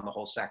the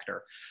whole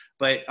sector.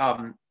 But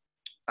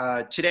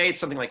today it's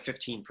something like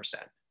 15%,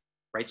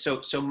 right?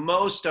 So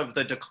most of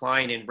the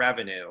decline in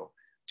revenue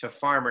to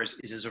farmers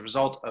is as a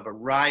result of a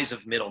rise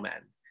of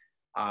middlemen.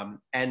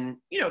 And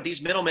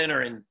these middlemen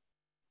are in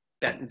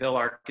Bentonville,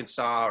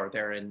 Arkansas, or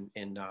they're in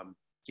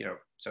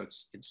so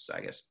it's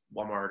I guess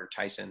Walmart or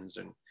Tyson's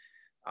and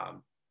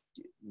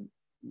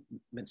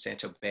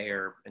Monsanto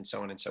Bayer and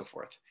so on and so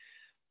forth.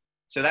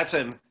 So that's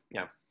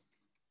yeah.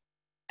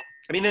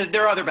 I mean,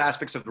 there are other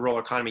aspects of the rural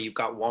economy. You've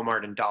got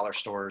Walmart and dollar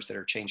stores that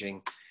are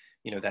changing,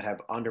 that have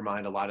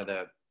undermined a lot of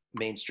the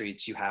main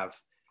streets. You have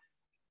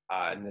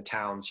in the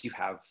towns, you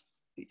have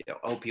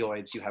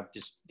opioids. You have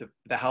just the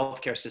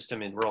healthcare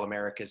system in rural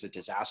America is a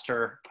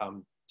disaster.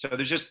 So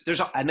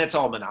and that's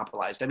all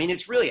monopolized. I mean,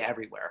 it's really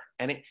everywhere,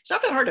 and it's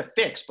not that hard to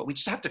fix. But we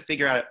just have to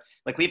figure out,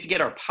 we have to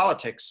get our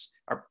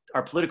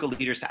our political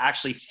leaders to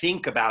actually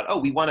think about, oh,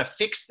 we want to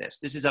fix this.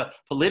 This is a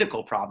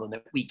political problem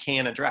that we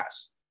can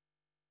address.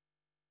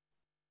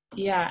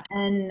 Yeah,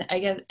 and I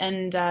guess,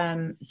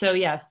 and so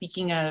yeah,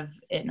 speaking of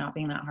it not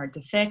being that hard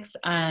to fix,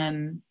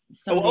 Oh,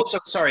 somebody, also,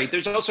 sorry,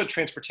 there's also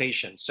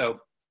transportation. So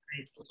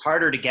it's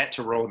harder to get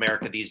to rural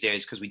America these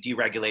days because we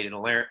deregulated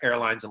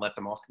airlines and let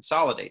them all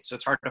consolidate. So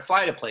it's hard to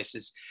fly to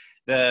places.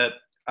 The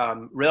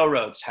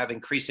railroads have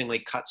increasingly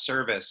cut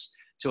service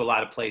to a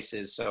lot of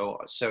places. So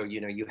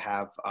you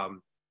have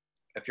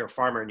if you're a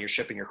farmer and you're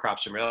shipping your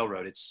crops from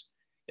railroad,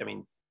 I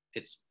mean,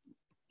 it's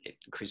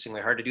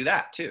increasingly hard to do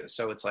that too.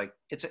 So it's like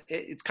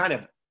it's kind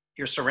of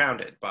you're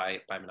surrounded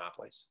by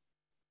monopolies.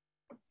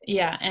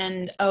 yeah,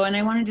 and oh, and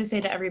I wanted to say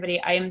to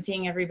everybody, I am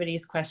seeing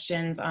everybody's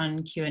questions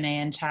on Q&A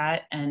and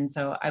chat, and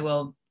so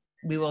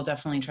we will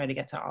definitely try to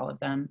get to all of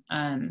them.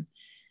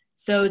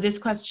 So this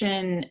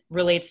question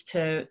relates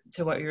to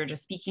what we were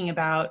just speaking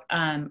about.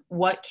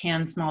 What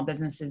can small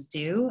businesses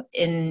do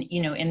in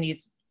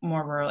these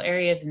more rural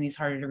areas, in these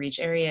harder to reach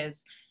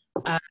areas?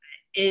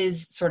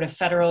 Is sort of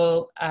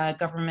federal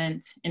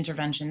government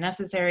intervention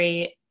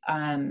necessary?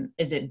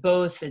 Is it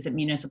both? Is it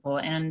municipal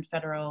and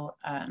federal?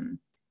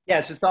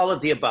 Yes, it's all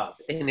of the above,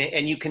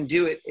 and you can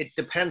do it. It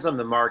depends on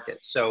the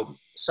market. So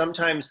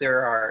sometimes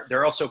there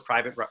are also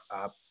private.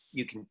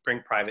 You can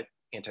bring private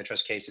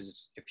antitrust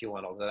cases if you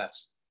want, although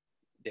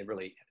they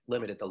really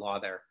limited the law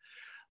there.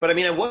 But I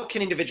mean, and what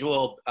can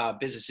individual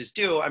businesses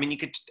do? I mean, you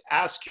could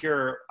ask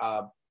your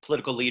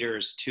political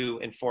leaders to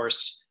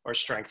enforce or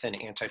strengthen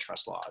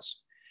antitrust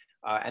laws,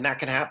 and that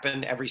can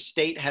happen. Every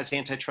state has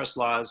antitrust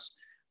laws,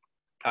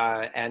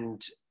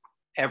 and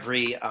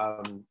every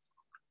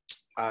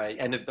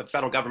and the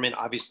federal government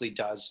obviously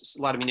does.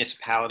 A lot of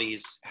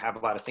municipalities have a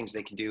lot of things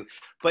they can do,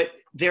 but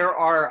there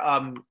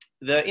are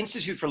the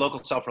Institute for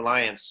Local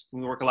Self-Reliance.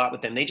 We work a lot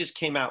with them. They just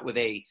came out with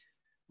a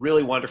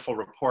really wonderful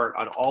report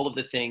on all of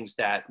the things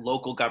that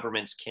local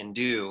governments can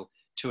do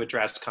to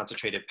address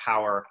concentrated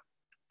power.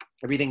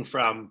 Everything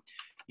from,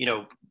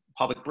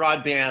 public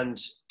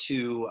broadband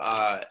to,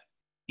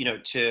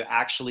 to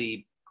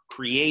actually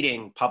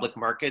creating public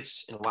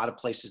markets. In a lot of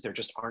places, there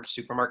just aren't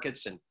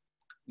supermarkets, and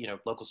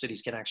local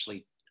cities can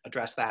actually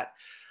address that.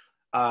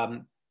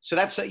 So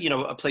that's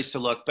a place to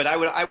look. But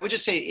I would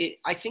just say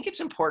I think it's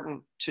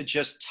important to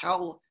just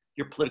tell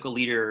your political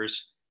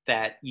leaders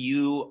that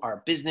you are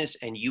a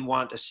business and you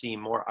want to see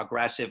more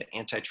aggressive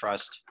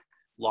antitrust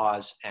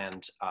laws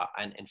and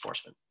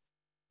enforcement.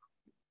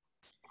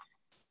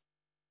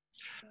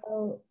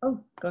 So,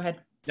 oh, go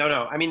ahead.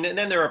 No. I mean,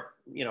 then there are,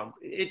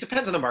 it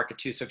depends on the market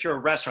too. So if you're a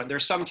restaurant,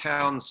 there's some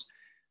towns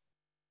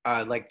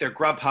like their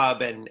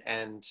Grubhub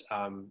and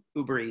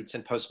Uber Eats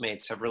and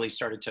Postmates have really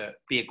started to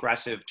be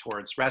aggressive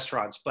towards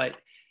restaurants. But,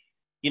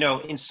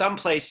 in some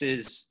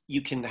places you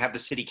can have the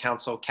city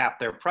council cap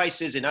their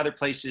prices. In other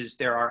places,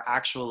 there are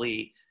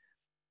actually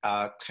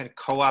kind of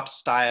co-op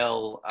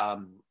style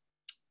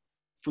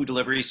food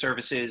delivery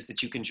services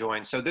that you can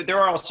join. So there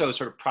are also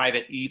sort of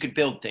private, you could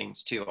build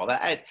things too. All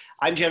that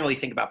I generally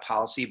think about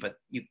policy, but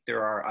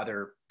there are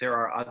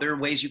other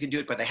ways you can do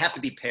it, but they have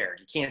to be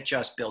paired. You can't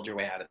just build your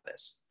way out of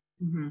this.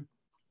 Mm-hmm.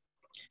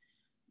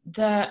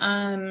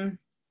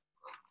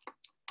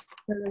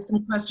 So there's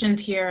some questions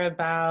here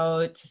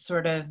about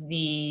sort of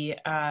the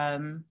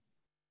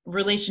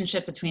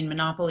relationship between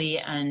monopoly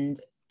and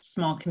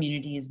small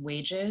communities'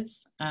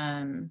 wages.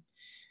 Let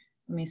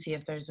me see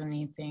if there's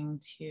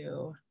anything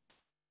to,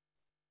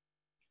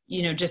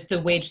 just the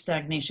wage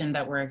stagnation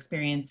that we're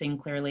experiencing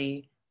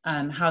clearly,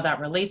 how that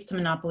relates to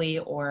monopoly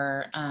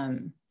or,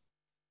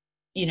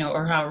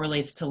 or how it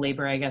relates to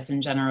labor, I guess,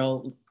 in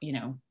general,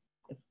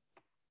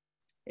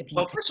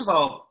 Well, first of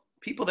all,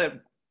 people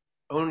that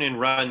own and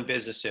run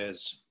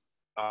businesses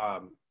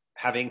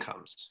have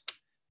incomes.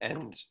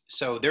 And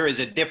so there is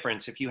a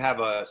difference if you have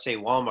say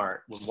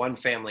Walmart with one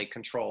family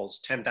controls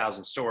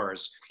 10,000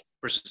 stores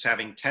versus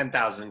having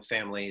 10,000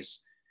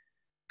 families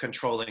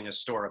controlling a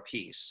store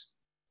apiece.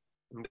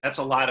 That's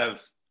a lot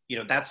of,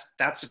 that's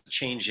a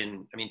change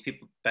in,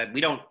 people that we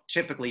don't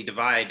typically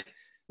divide.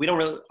 We don't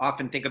really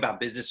often think about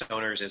business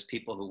owners as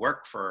people who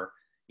work for,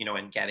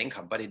 and get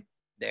income, but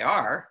they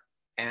are.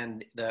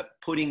 And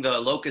putting the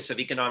locus of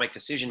economic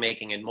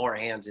decision-making in more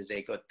hands is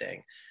a good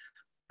thing.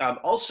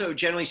 Also,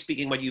 generally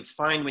speaking, what you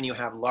find when you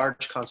have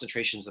large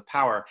concentrations of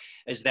power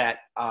is that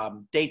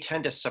they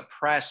tend to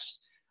suppress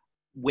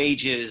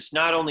wages,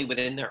 not only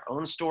within their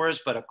own stores,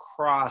 but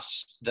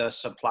across the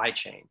supply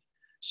chain.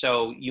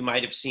 So you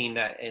might have seen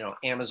that,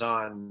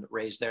 Amazon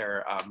raised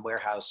their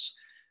warehouse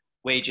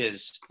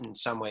wages in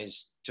some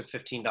ways to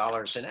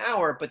 $15 an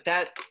hour, but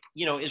that,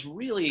 is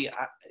really,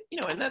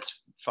 and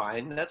that's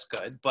fine, that's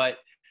good, but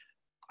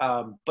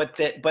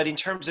in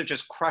terms of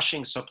just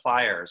crushing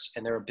suppliers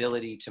and their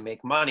ability to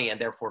make money and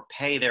therefore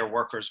pay their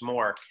workers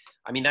more,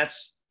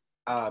 that's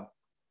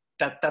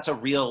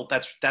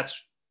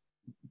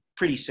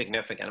pretty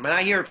significant.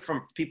 I hear it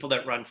from people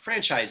that run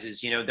franchises,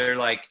 they're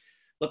like,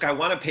 look, I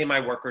want to pay my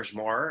workers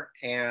more,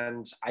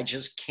 and I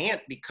just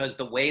can't because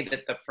the way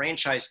that the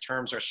franchise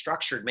terms are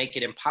structured make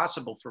it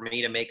impossible for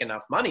me to make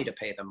enough money to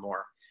pay them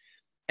more.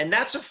 And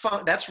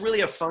that's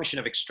really a function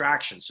of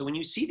extraction. So when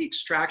you see the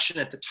extraction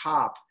at the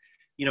top,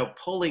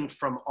 pulling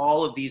from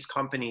all of these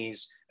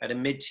companies at a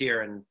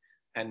mid-tier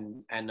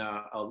and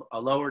a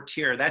lower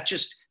tier,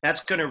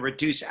 that's going to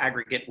reduce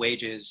aggregate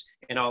wages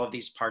in all of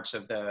these parts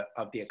of the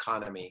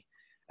economy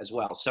as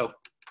well. So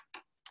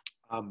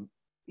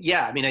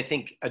yeah, I mean, I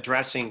think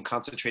addressing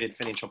concentrated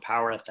financial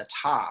power at the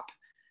top,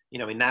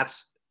 I mean,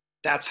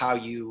 that's how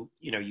you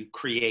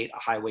create a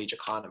high wage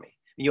economy.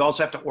 You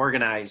also have to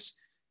organize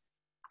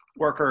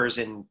workers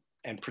and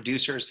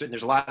producers. And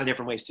there's a lot of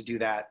different ways to do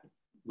that: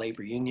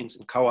 labor unions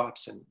and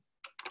co-ops, and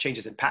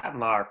changes in patent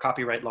law or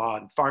copyright law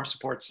and farm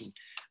supports.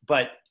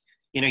 But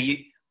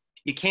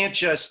you can't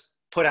just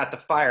put out the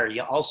fire.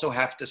 You also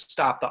have to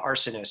stop the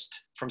arsonist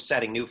from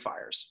setting new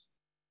fires.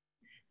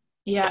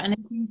 Yeah, and I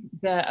think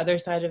the other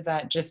side of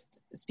that,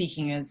 just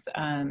speaking as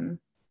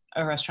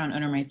a restaurant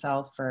owner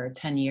myself for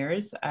 10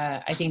 years,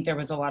 I think there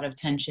was a lot of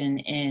tension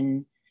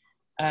in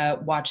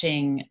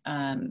watching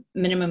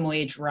minimum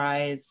wage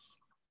rise,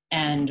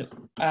 and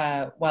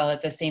while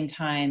at the same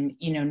time,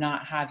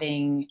 not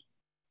having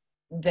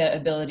the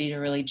ability to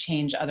really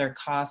change other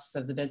costs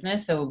of the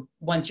business. So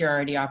once you're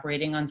already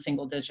operating on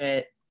single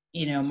digit,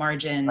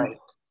 margins, right,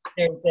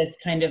 there's this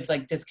kind of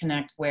like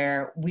disconnect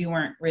where we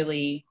weren't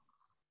really,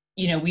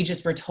 we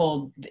just were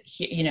told,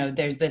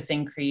 there's this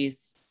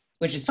increase,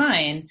 which is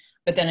fine.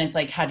 But then it's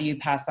like, how do you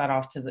pass that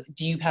off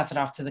do you pass it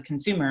off to the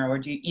consumer, or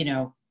do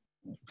you,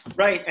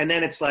 Right. And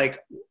then it's like,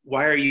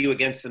 why are you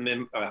against the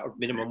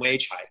minimum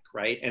wage hike?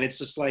 Right. And it's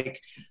just like,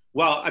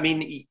 well, I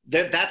mean,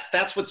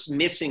 that's what's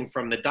missing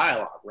from the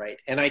dialogue. Right.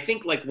 And I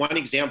think like one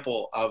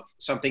example of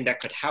something that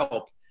could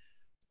help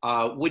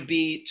would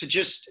be to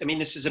just, I mean,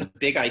 this is a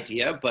big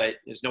idea, but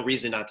there's no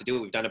reason not to do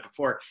it. We've done it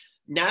before.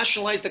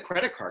 Nationalize the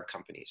credit card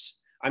companies.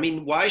 I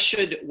mean, why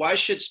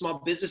should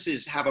small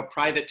businesses have a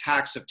private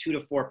tax of 2 to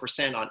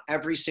 4% on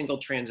every single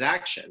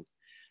transaction,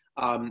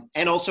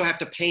 and also have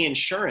to pay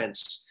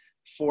insurance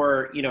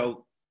for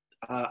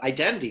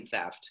identity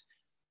theft?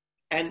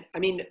 And I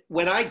mean,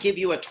 when I give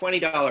you a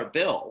 $20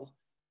 bill,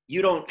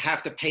 you don't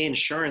have to pay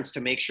insurance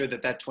to make sure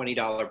that that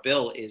 $20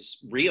 bill is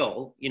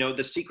real.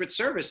 The Secret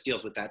Service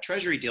deals with that,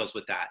 Treasury deals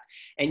with that,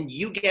 and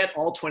you get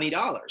all $20.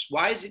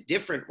 Why is it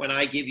different when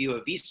I give you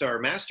a Visa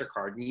or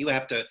MasterCard and you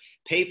have to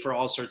pay for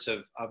all sorts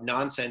of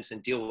nonsense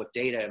and deal with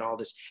data and all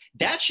this?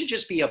 That should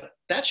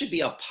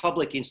be a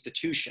public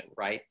institution,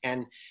 right?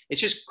 And it's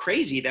just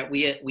crazy that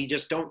we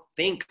just don't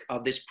think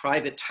of this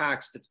private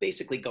tax that's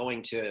basically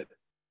going to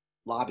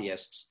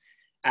lobbyists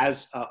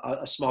as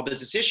a small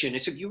business issue. And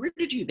so if you were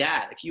to do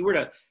that, if you were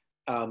to,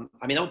 I mean,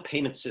 the whole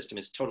payment system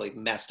is totally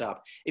messed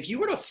up. If you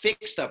were to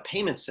fix the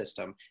payment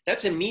system,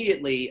 that's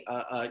immediately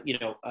a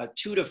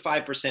 2 to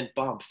 5%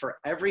 bump for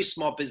every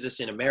small business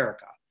in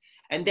America.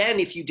 And then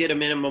if you did a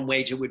minimum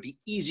wage, it would be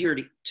easier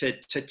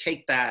to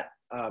take that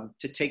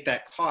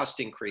cost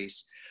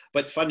increase.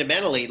 But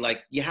fundamentally,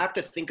 like, you have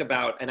to think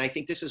about, and I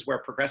think this is where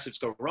progressives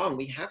go wrong,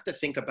 we have to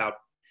think about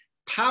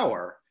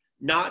power,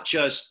 not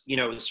just,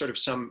 sort of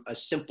a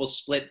simple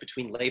split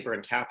between labor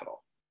and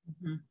capital.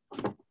 Mm-hmm.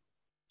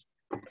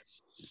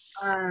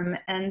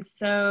 And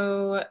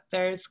so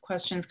there's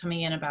questions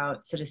coming in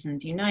about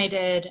Citizens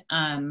United.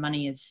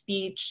 Money is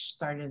Speech,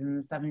 started in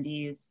the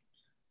 70s.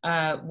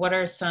 What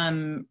are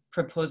some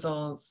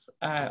proposals,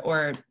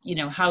 or,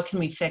 how can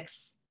we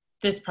fix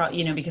this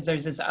because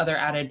there's this other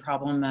added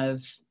problem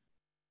of,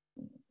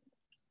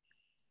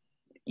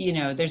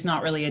 there's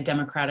not really a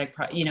democratic,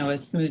 a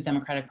smooth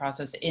democratic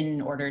process in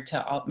order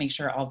to make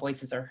sure all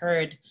voices are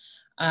heard.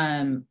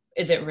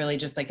 Is it really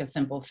just like a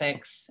simple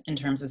fix in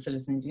terms of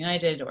Citizens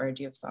United, or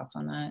do you have thoughts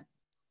on that?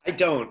 I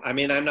don't. I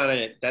mean, I'm not in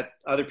it. That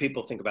other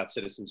people think about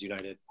Citizens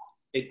United.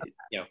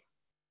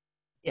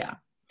 Yeah.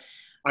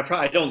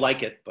 I don't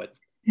like it, but.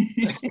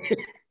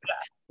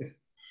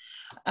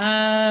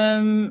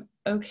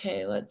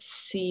 Okay, let's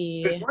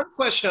see. There's one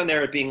question on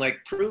there being like,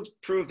 prove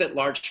that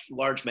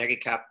large mega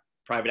cap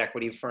private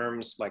equity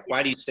firms, like,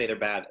 why do you say they're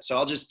bad? So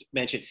I'll just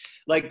mention,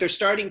 like, they're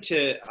starting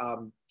to,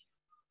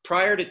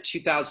 prior to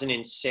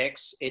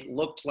 2006, it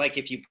looked like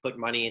if you put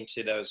money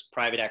into those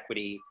private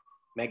equity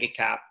mega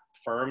cap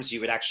firms, you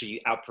would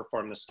actually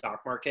outperform the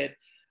stock market.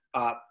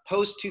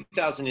 Post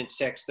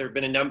 2006, there have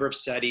been a number of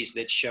studies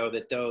that show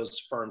that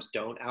those firms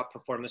don't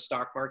outperform the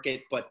stock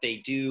market, but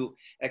they do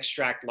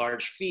extract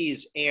large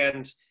fees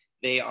and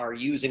they are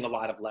using a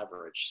lot of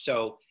leverage.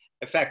 So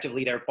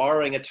effectively, they're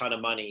borrowing a ton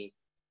of money,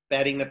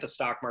 betting that the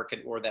stock market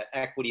or that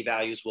equity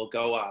values will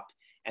go up.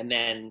 And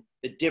then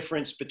the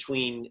difference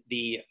between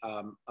the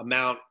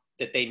amount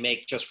that they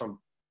make just from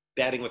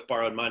betting with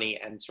borrowed money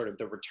and sort of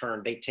the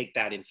return, they take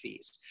that in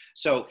fees.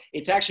 So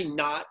it's actually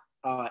not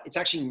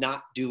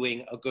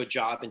doing a good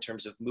job in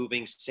terms of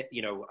moving,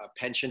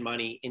 pension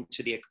money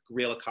into the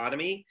real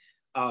economy.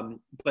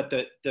 But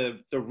the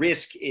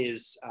risk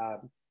is,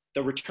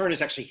 the return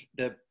is actually,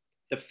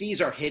 the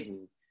fees are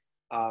hidden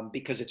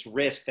because it's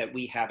risk that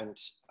we haven't,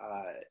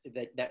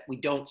 that we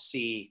don't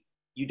see.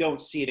 You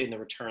don't see it in the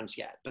returns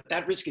yet, but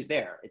that risk is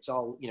there. It's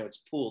all,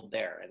 it's pooled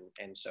there.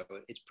 And so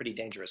it's pretty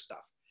dangerous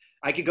stuff.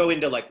 I could go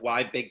into like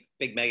why big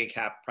mega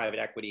cap private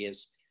equity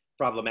is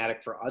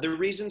problematic for other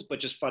reasons, but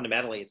just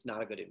fundamentally, it's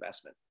not a good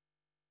investment.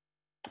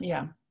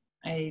 Yeah,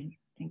 I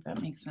think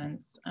that makes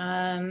sense.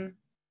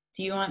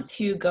 Do you want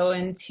to go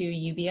into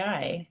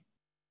UBI,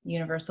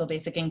 Universal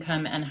Basic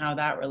Income, and how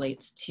that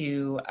relates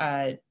to,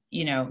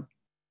 you know,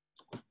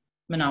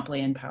 monopoly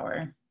and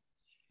power?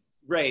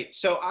 Right.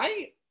 So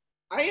I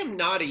am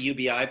not a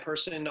UBI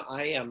person.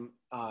 I am.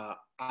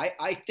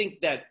 I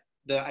think that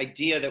the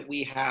idea that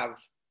we have,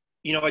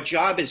 you know, a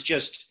job is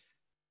just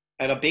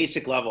at a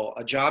basic level.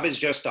 A job is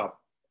just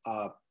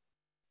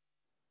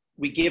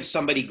we give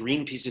somebody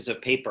green pieces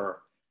of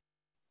paper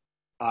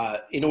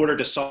in order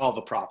to solve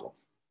a problem.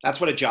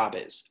 That's what a job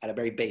is at a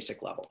very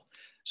basic level.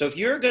 So if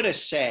you're going to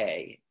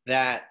say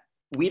that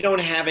we don't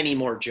have any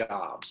more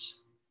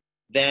jobs,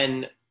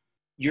 then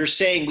you're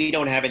saying we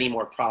don't have any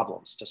more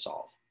problems to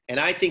solve. And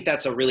I think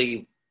that's a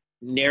really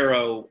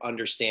narrow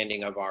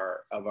understanding of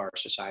our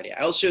society.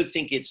 I also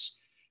think it's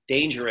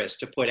dangerous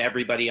to put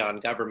everybody on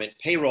government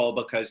payroll,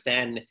 because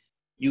then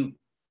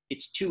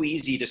it's too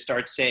easy to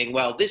start saying,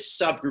 well, this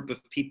subgroup of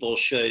people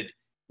should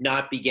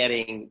not be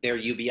getting their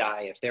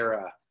UBI if they're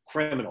a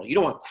criminal. You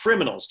don't want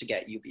criminals to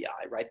get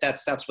UBI, right?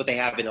 That's what they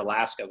have in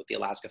Alaska with the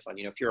Alaska Fund.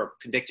 You know, if you're a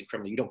convicted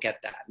criminal, you don't get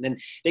that. And then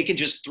they can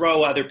just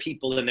throw other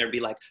people in there and be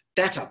like,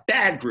 that's a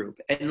bad group.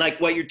 And like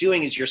what you're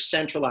doing is you're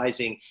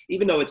centralizing,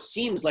 even though it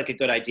seems like a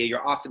good idea,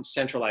 you're often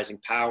centralizing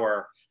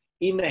power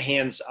in the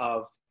hands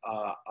of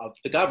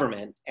the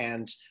government.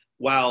 And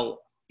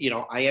while, you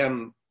know,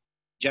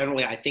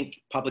 I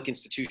think public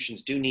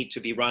institutions do need to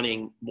be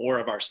running more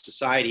of our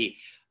society,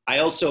 I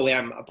also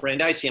am a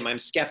Brandeisian. I'm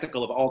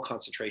skeptical of all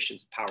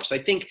concentrations of power. So I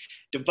think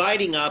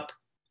dividing up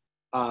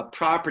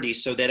property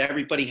so that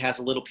everybody has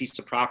a little piece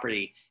of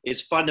property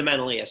is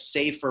fundamentally a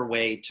safer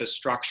way to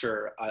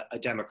structure a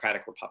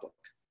democratic republic.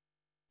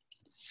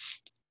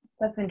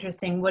 That's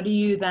interesting. What do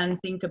you then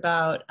think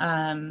about,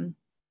 I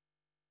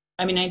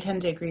mean, I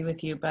tend to agree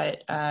with you,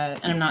 but,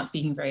 and I'm not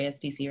speaking for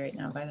ASBC right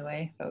now, by the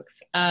way, folks.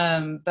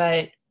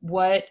 But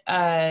what,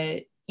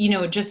 you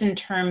know, just in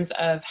terms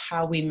of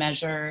how we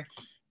measure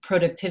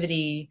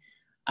productivity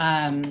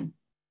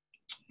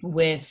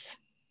with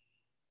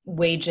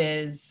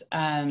wages,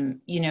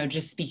 you know,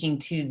 just speaking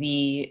to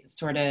the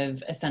sort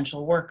of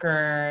essential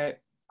worker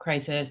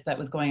crisis that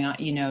was going on,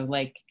 you know,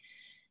 like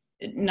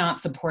not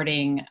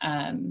supporting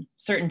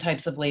certain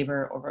types of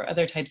labor over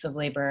other types of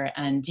labor.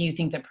 And do you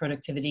think that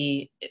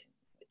productivity,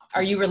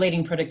 are you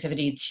relating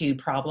productivity to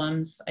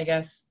problems, I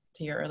guess,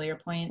 to your earlier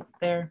point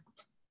there?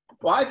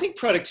 Well, I think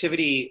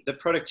the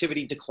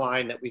productivity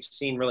decline that we've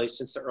seen really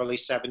since the early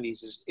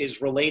 70s is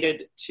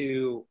related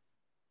to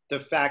the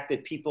fact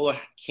that people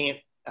can't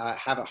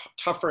have a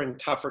tougher and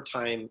tougher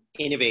time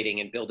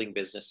innovating and building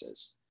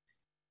businesses.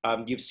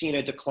 You've seen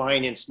a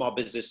decline in small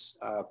business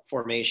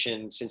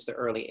formation since the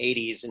early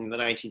 80s. In the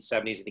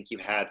 1970s, I think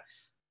you've had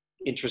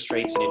interest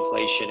rates and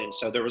inflation. And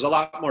so there was a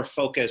lot more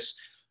focus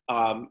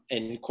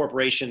in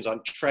corporations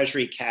on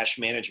treasury cash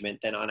management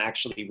than on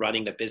actually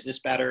running the business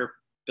better,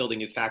 building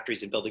new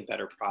factories and building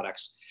better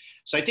products.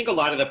 So I think a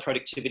lot of the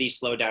productivity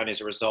slowdown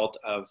is a result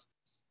of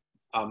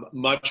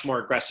much more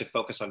aggressive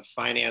focus on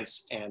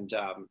finance and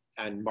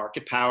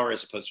market power,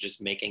 as opposed to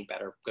just making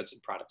better goods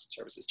and products and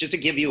services. Just to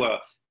give you a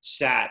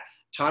stat,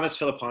 Thomas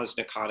Philippon is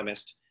an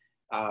economist,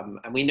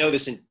 and we know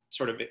this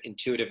sort of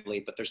intuitively,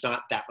 but there's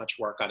not that much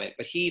work on it.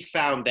 But he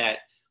found that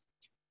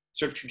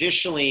sort of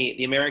traditionally,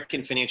 the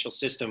American financial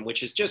system,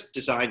 which is just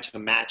designed to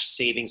match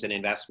savings and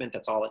investment,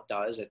 that's all it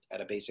does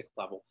at a basic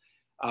level.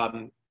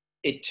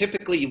 It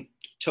typically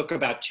took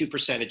about 2%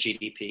 of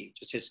GDP.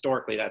 Just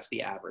historically, that's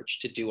the average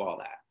to do all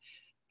that.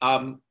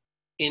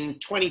 In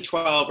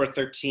 2012 or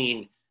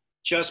 13,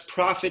 just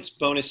profits,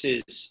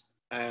 bonuses,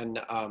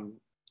 and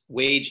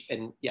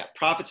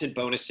profits and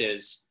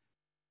bonuses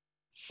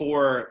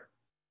for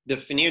the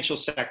financial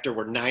sector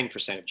were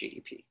 9% of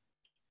GDP,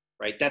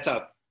 right? That's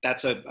about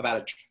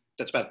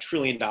 $1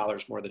 trillion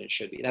more than it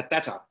should be.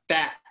 That's a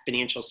fat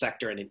financial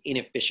sector and an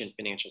inefficient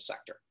financial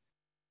sector.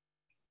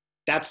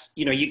 That's,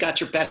 you know, you got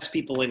your best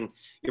people and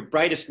your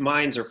brightest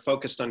minds are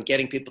focused on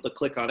getting people to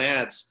click on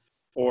ads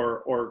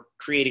or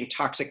creating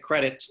toxic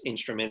credit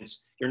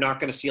instruments. You're not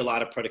going to see a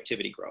lot of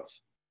productivity growth.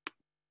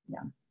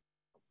 Yeah.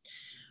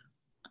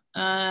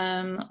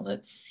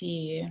 Let's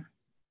see.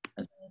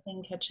 Is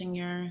anything catching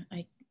your,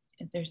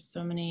 there's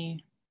so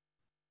many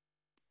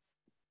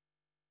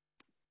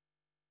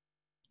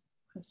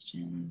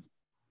questions.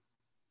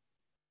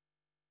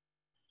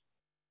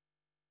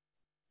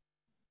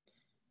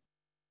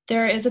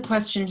 There's a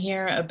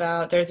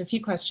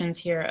few questions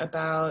here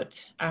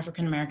about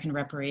African-American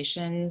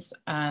reparations.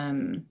 How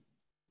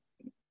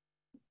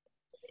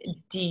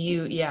do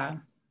you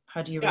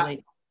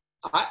relate?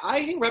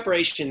 I think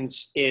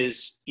reparations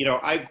is, you know,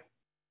 I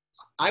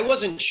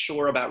wasn't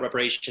sure about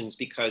reparations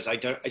because I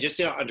just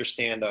didn't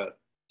understand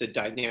the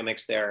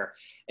dynamics there.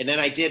 And then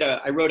I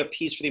wrote a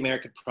piece for the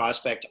American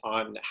Prospect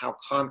on how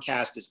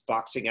Comcast is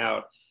boxing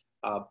out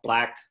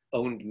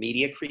Black-owned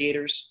media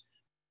creators.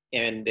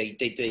 And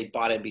they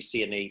bought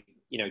NBC and they,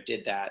 you know,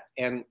 did that.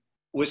 And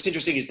what's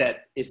interesting is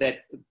that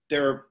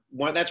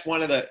that's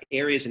one of the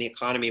areas in the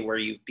economy where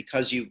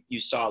because you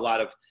saw a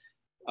lot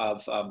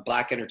of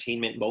Black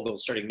entertainment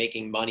moguls starting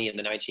making money in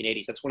the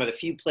 1980s. That's one of the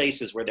few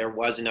places where there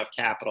was enough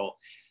capital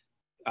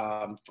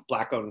for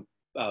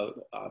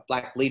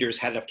Black leaders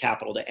had enough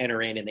capital to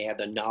enter in, and they had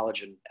the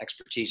knowledge and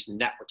expertise and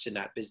networks in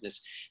that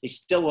business. There's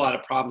still a lot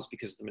of problems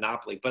because of the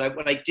monopoly. But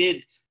what I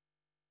did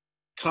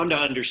come to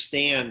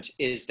understand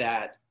is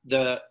that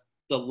the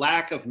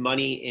lack of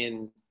money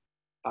in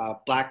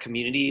Black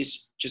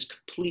communities just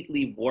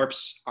completely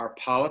warps our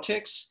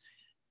politics,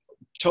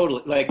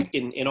 totally, like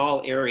in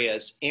all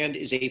areas, and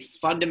is a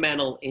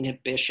fundamental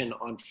inhibition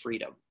on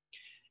freedom.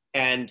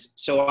 And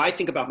so I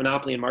think about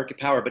monopoly and market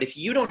power, but if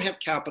you don't have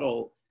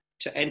capital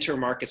to enter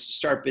markets, to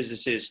start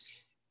businesses,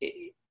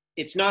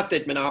 it's not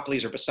that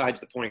monopolies are besides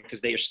the point,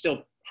 because they are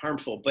still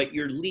harmful, but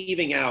you're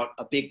leaving out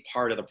a big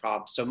part of the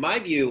problem. So my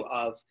view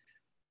of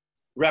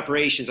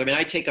reparations, I mean,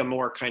 I take a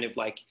more kind of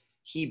like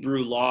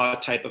Hebrew law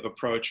type of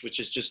approach, which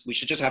is just, we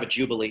should just have a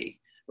jubilee,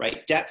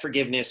 right? Debt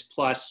forgiveness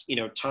plus,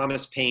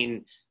 Thomas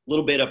Paine,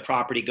 little bit of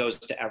property goes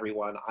to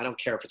everyone. I don't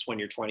care if it's when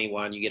you're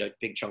 21, you get a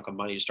big chunk of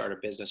money to start a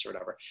business or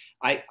whatever.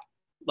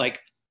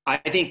 I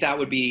think that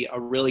would be a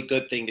really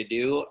good thing to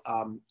do.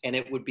 And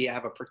it would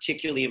have a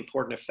particularly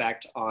important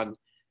effect on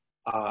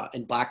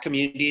in Black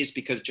communities,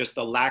 because just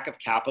the lack of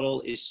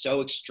capital is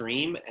so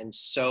extreme and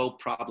so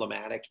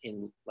problematic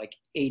in like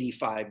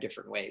 85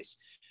 different ways.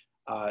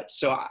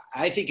 So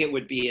I think it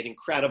would be an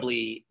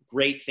incredibly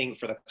great thing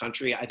for the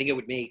country. I think it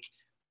would make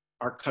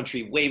our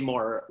country way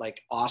more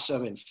like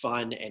awesome and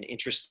fun and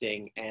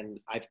interesting. And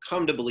I've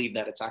come to believe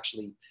that it's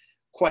actually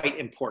quite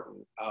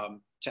important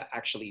to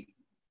actually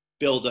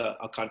build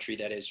a country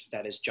that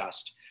is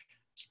just.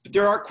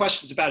 There are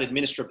questions about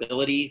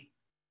administrability.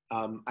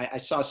 I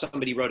saw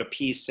somebody wrote a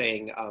piece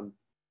saying,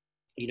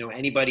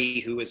 anybody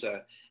who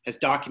has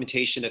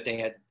documentation that they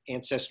had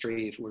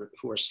ancestry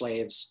who are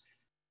slaves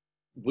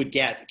would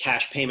get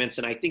cash payments.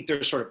 And I think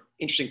there's sort of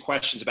interesting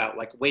questions about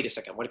like, wait a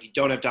second, what if you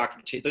don't have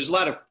documentation? There's a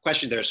lot of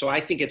questions there. So I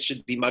think it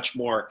should be much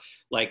more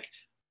like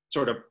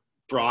sort of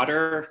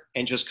broader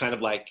and just kind of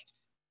like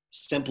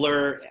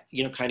simpler,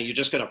 kind of, you're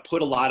just going to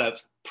put a lot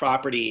of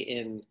property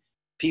in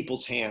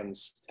people's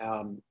hands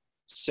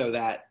so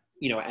that,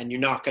 and you're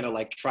not going to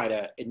like try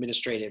to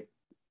administer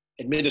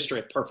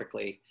it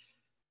perfectly.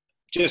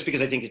 Just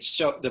because I think it's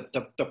so,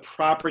 the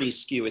property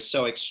skew is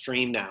so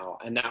extreme now,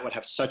 and that would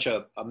have such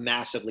a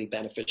massively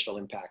beneficial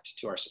impact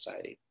to our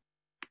society.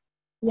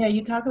 Yeah,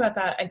 you talk about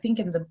that, I think,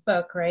 in the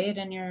book, right?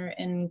 And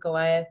in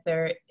Goliath,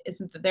 there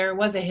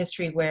was a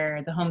history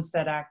where the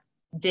Homestead Act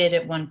did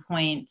at one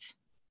point.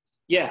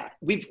 Yeah,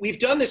 we've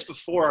done this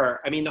before.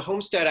 I mean, the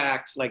Homestead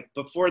Act, like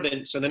before in the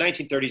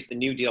 1930s, the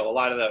New Deal, a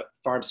lot of the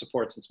farm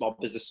supports and small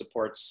business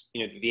supports,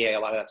 the VA,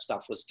 a lot of that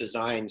stuff was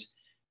designed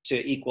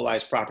to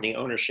equalize property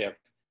ownership,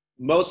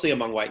 mostly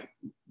among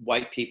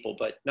white people,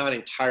 but not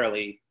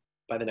entirely.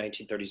 By the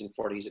 1930s and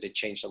 40s, it had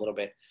changed a little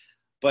bit.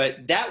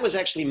 But that was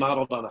actually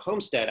modeled on the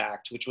Homestead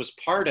Act, which was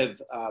part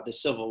of the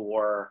Civil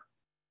War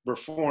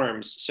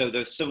reforms. So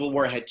the Civil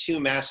War had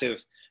two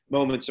massive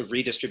moments of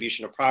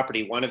redistribution of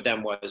property. One of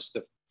them was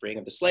the freeing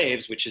of the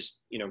slaves, which is,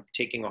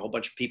 taking a whole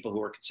bunch of people who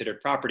were considered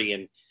property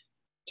and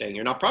saying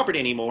you're not property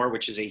anymore,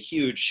 which is a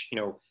huge,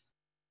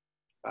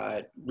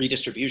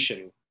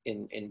 redistribution.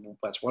 In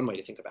that's one way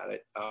to think about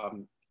it.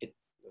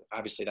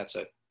 Obviously, that's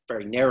a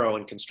very narrow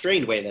and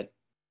constrained way that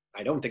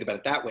I don't think about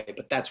it that way,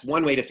 but that's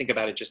one way to think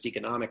about it just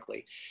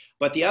economically.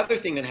 But the other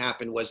thing that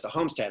happened was the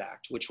Homestead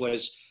Act, which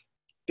was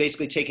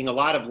basically taking a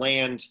lot of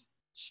land,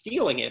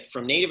 stealing it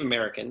from Native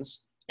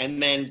Americans,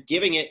 and then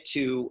giving it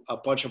to a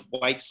bunch of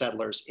white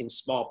settlers in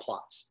small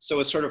plots.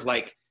 So it's sort of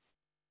like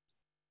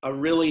a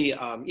really,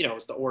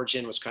 the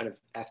origin was kind of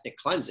ethnic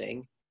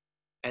cleansing.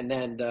 And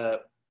then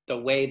the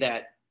way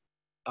that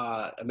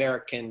the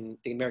American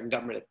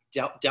government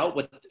dealt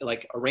with,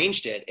 like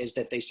arranged it, is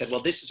that they said, well,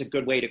 this is a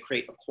good way to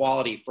create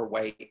equality for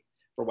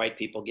white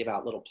people, give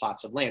out little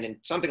plots of land. And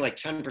something like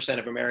 10%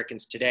 of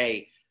Americans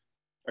today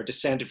are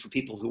descended from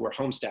people who were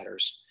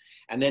homesteaders.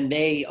 And then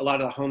a lot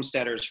of the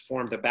homesteaders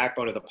formed the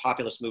backbone of the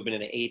populist movement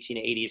in the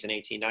 1880s and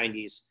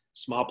 1890s,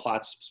 small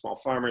plots, small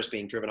farmers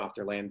being driven off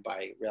their land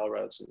by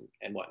railroads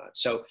and whatnot.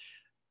 So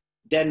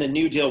then the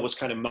New Deal was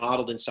kind of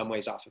modeled in some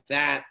ways off of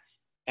that.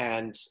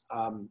 And,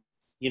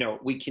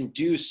 we can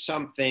do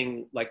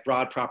something like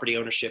broad property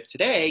ownership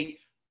today,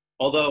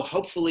 although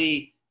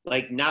hopefully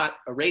like not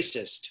a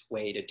racist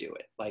way to do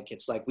it. Like,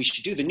 it's like we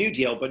should do the New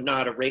Deal, but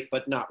not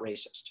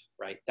racist,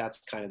 right?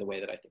 That's kind of the way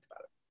that I think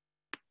about it.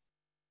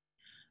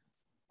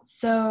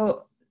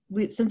 So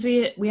since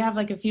we have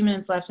like a few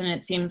minutes left, and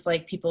it seems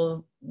like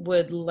people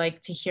would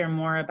like to hear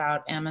more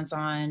about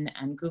Amazon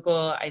and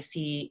Google. I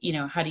see,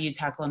 how do you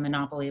tackle a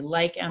monopoly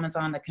like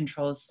Amazon that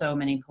controls so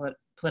many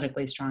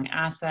politically strong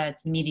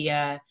assets,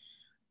 media?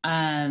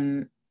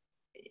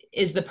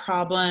 Is the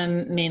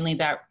problem mainly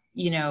that,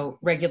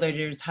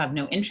 regulators have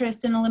no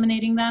interest in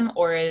eliminating them,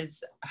 or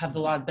have the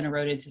laws been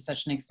eroded to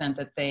such an extent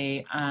that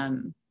they are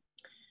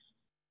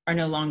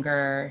no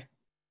longer,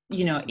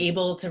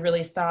 able to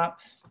really stop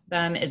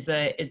them? Is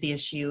the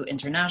issue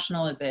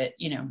international? Is it,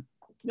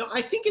 No,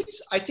 I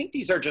think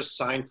these are just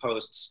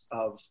signposts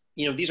of,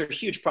 these are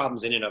huge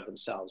problems in and of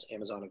themselves,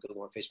 Amazon and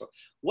Google and Facebook.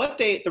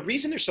 The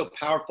reason they're so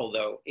powerful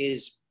though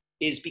is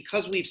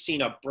because we've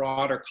seen a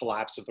broader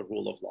collapse of the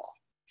rule of law,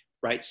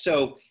 right?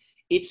 So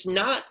it's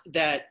not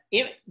that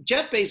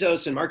Jeff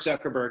Bezos and Mark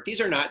Zuckerberg, these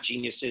are not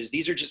geniuses.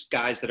 These are just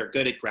guys that are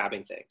good at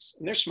grabbing things.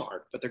 And they're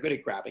smart, but they're good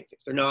at grabbing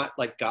things. They're not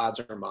like gods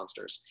or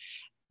monsters.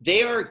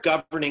 They are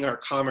governing our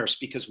commerce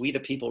because we, the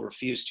people,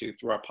 refuse to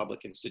through our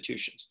public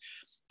institutions.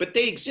 But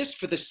they exist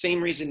for the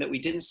same reason that we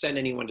didn't send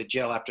anyone to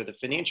jail after the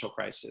financial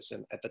crisis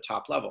and at the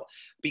top level,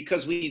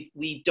 because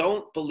we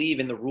don't believe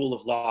in the rule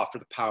of law for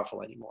the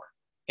powerful anymore.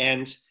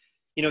 And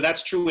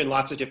that's true in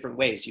lots of different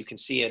ways. You can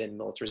see it in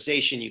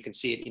militarization. You can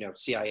see it,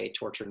 CIA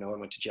torture, no one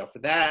went to jail for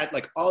that.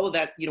 Like all of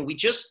that,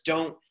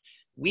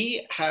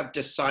 we have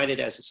decided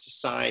as a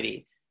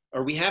society,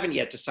 or we haven't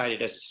yet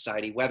decided as a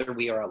society, whether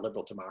we are a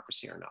liberal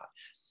democracy or not.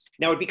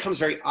 Now, it becomes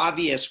very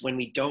obvious when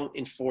we don't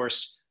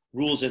enforce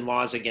rules and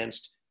laws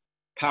against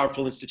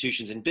powerful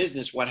institutions in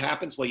business. What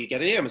happens? Well, you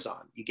get an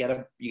Amazon, you get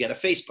a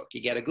Facebook,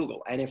 you get a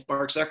Google. And if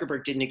Mark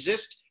Zuckerberg didn't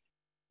exist,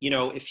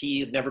 if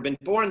he had never been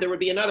born, there would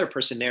be another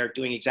person there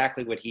doing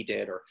exactly what he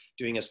did or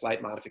doing a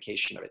slight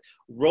modification of it.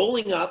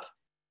 Rolling up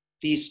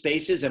these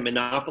spaces and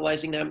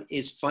monopolizing them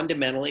is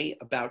fundamentally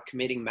about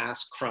committing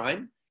mass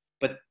crime,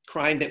 but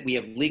crime that we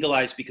have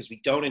legalized because we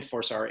don't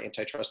enforce our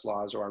antitrust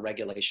laws or our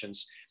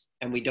regulations,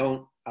 and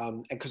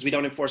because we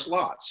don't enforce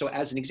laws. So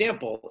as an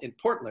example, in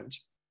Portland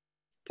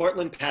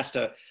passed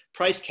a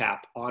price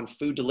cap on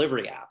food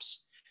delivery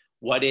apps.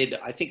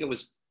 Maybe it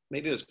was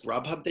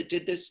Grubhub that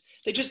did this.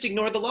 They just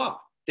ignored the law.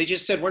 They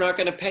just said, we're not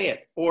going to pay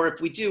it. Or if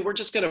we do, we're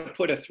just going to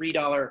put a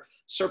 $3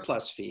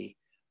 surplus fee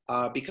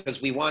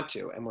because we want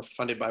to, and we're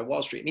funded by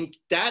Wall Street. I mean,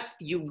 that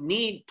you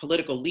need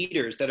political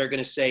leaders that are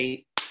going to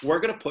say, we're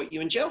going to put you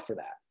in jail for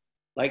that.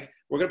 Like,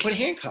 we're going to put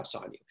handcuffs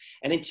on you.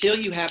 And until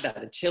you have that,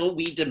 until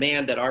we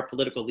demand that our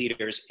political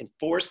leaders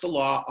enforce the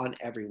law on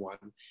everyone,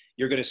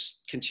 you're going to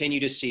continue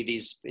to see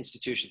these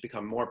institutions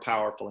become more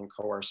powerful and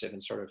coercive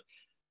and sort of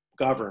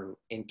govern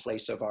in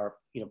place of our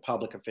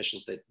public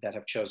officials that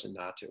have chosen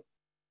not to.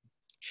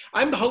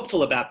 I'm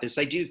hopeful about this.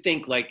 I do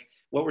think like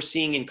what we're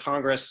seeing in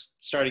Congress,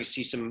 starting to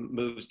see some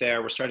moves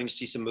there. We're starting to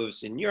see some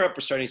moves in Europe.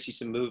 We're starting to see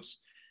some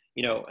moves,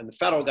 in the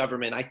federal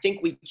government. I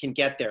think we can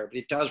get there, but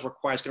it's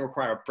going to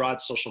require a broad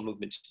social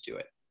movement to do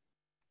it.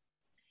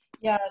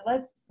 Yeah,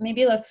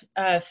 let's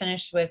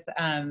finish with,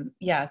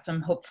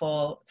 some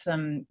hopeful,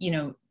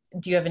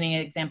 do you have any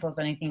examples,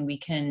 anything we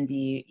can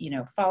be,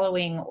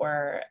 following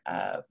or,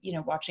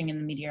 watching in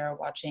the media or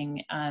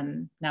watching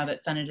now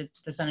that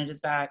the Senate is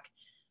back,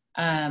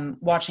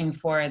 watching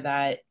for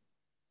that,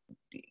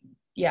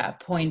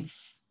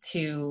 points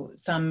to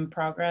some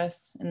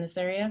progress in this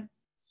area?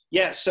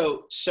 Yeah,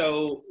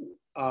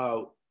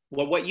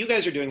 what you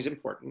guys are doing is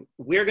important.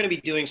 We're going to be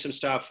doing some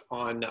stuff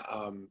on,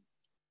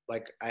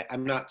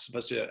 I'm not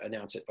supposed to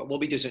announce it, but we'll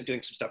be doing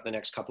some stuff in the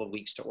next couple of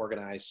weeks to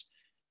organize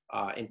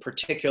in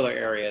particular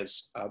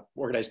areas,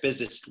 organize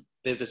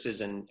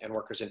businesses and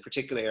workers in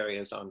particular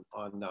areas on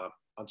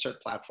certain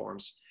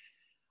platforms.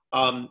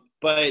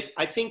 But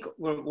I think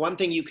one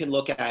thing you can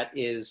look at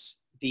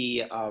is there's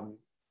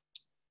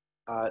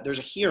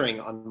a hearing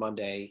on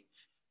Monday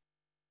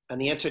on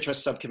the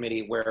Antitrust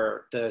Subcommittee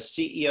where the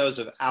CEOs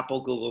of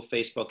Apple, Google,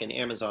 Facebook, and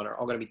Amazon are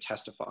all going to be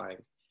testifying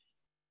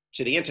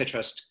to the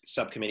Antitrust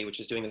Subcommittee, which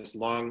is doing this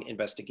long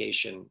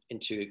investigation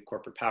into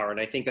corporate power. And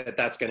I think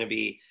that's going to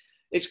be,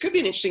 it could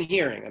be an interesting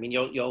hearing. I mean,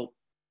 you'll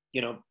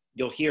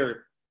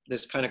hear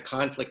this kind of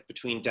conflict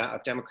between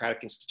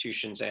democratic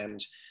institutions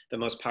and the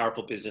most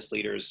powerful business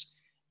leaders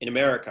in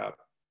America.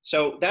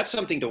 So that's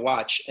something to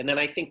watch. And then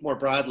I think more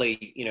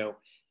broadly,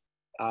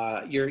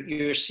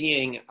 you're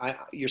seeing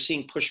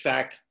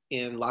pushback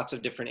in lots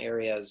of different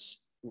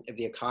areas of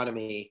the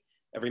economy.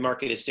 Every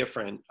market is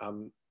different. A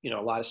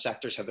lot of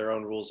sectors have their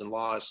own rules and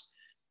laws.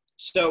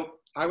 So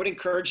I would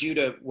encourage you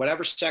to,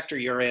 whatever sector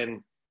you're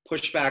in,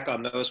 push back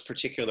on those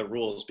particular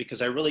rules,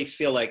 because I really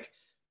feel like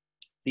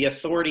the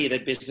authority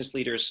that business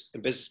leaders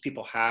and business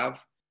people have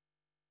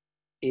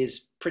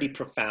is pretty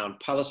profound.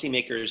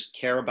 Policymakers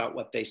care about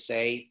what they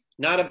say,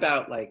 not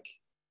about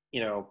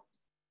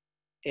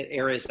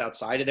areas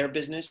outside of their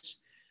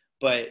business,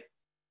 but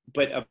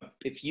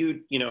if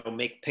you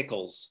make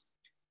pickles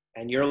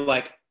and you're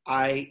like,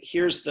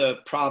 here's the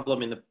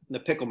problem in the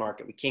pickle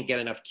market. We can't get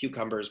enough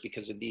cucumbers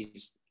because of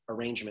these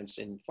arrangements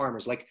in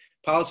farmers. Like,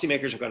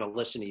 policymakers are going to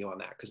listen to you on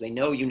that because they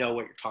know what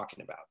you're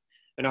talking about.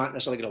 They're not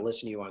necessarily going to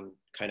listen to you on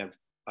kind of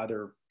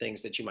other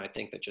things that you might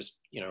think that just,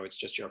 it's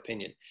just your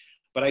opinion.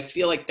 But I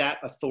feel like that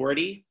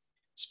authority,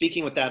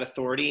 speaking with that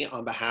authority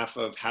on behalf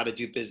of how to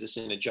do business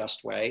in a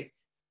just way,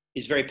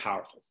 is very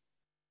powerful.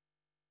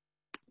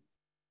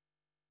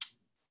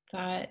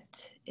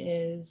 That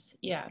is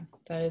a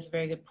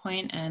very good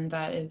point. And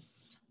that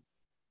is,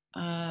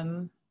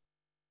 we'll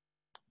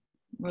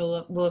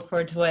look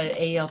forward to what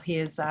AELP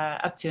is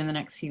up to in the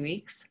next few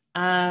weeks.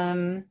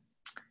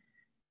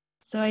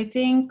 So I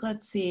think,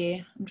 let's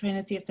see, I'm trying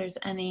to see if there's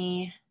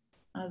any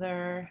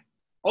other?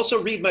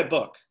 Also read my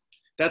book.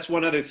 That's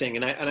one other thing.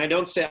 And I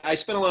don't say, I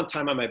spent a long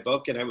time on my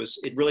book, and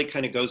it really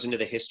kind of goes into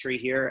the history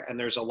here. And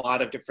there's a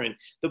lot of different,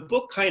 the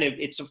book kind of,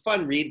 it's a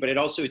fun read, but it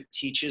also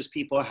teaches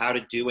people how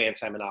to do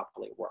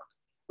anti-monopoly work,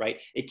 right?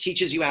 It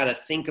teaches you how to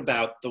think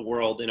about the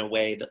world in a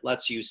way that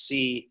lets you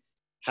see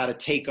how to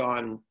take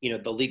on,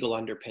 the legal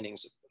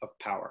underpinnings of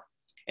power.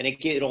 And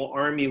it'll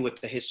arm you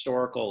with the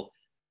historical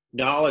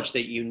knowledge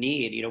that you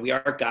need. We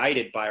are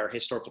guided by our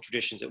historical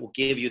traditions. It will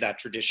give you that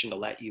tradition to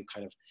let you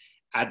kind of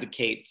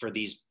advocate for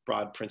these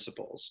broad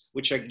principles,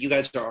 which you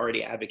guys are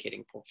already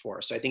advocating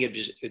for. So I think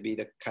it'd be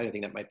the kind of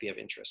thing that might be of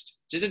interest.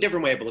 Just a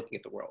different way of looking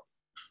at the world.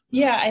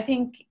 Yeah, I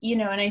think,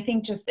 and I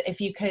think just if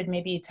you could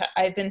maybe,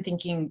 I've been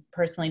thinking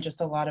personally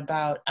just a lot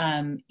about,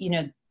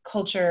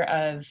 culture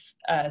of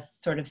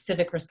sort of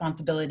civic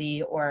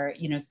responsibility or,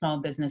 small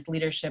business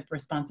leadership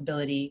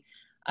responsibility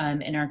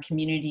in our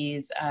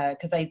communities.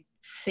 Because I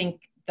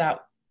think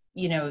that,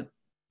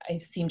 I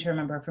seem to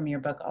remember from your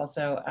book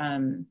also,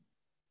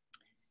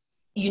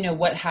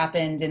 what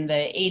happened in the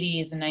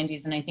 80s and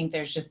 90s. And I think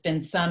there's just been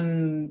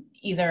some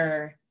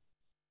either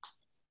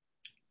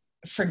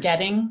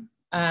forgetting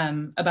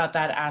about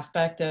that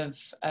aspect of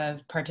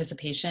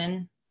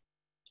participation.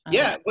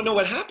 Yeah, well, no,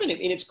 what happened,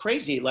 it's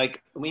crazy.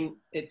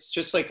 It's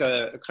just like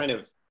a kind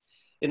of,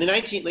 in the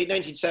late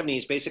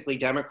 1970s, basically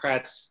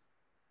Democrats,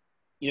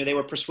 they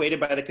were persuaded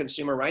by the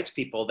consumer rights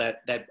people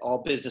that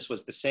all business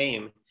was the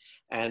same.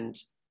 And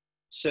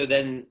so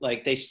then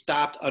they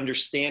stopped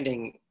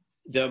understanding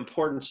the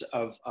importance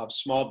of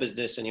small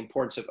business and the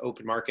importance of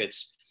open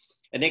markets.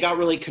 And they got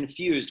really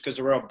confused because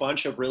there were a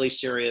bunch of really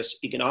serious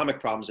economic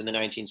problems in the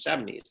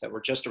 1970s that were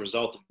just a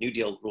result of New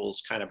Deal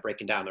rules kind of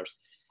breaking down.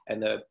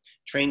 And the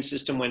train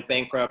system went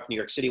bankrupt. New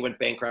York City went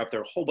bankrupt. There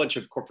were a whole bunch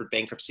of corporate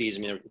bankruptcies.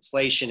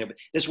 Inflation.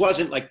 This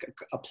wasn't like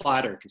a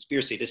plot or a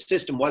conspiracy. The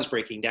system was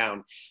breaking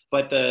down,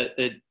 but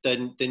the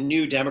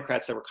new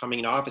Democrats that were coming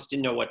into office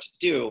didn't know what to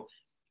do.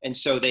 And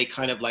so they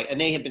kind of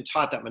and they had been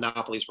taught that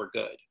monopolies were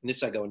good. And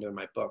this I go into in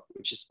my book,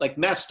 which is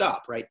messed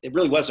up, right? It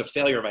really was a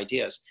failure of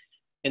ideas.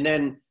 And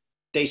then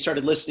they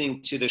started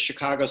listening to the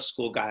Chicago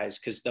school guys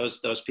because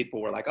those people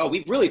were like, oh,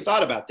 we've really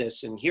thought about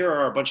this, and here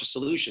are a bunch of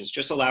solutions.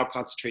 Just allow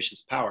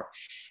concentrations of power.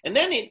 And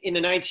then in the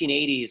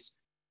 1980s,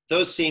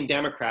 those same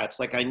Democrats,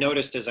 I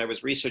noticed as I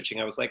was researching,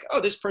 I was like, oh,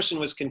 this person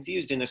was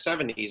confused in the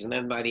 70s, and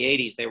then by the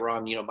 80s, they were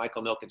on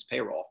Michael Milken's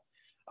payroll.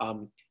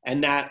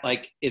 And that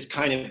is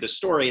kind of the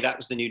story. That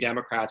was the New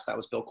Democrats. That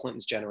was Bill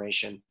Clinton's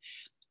generation.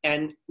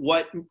 And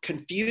what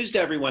confused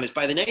everyone is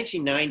by the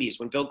 1990s,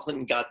 when Bill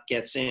Clinton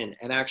gets in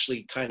and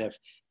actually kind of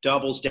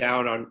doubles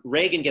down on,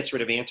 Reagan gets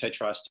rid of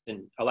antitrust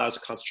and allows a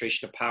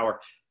concentration of power.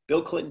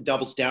 Bill Clinton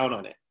doubles down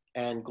on it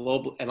and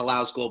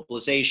allows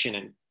globalization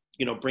and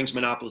brings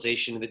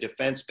monopolization to the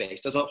defense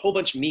base, does a whole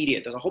bunch of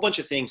media, does a whole bunch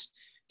of things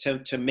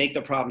to make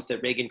the problems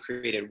that Reagan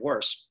created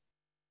worse.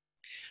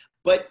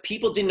 But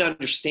people didn't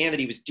understand that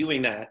he was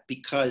doing that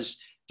because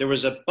there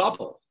was a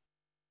bubble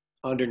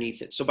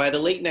underneath it. So by the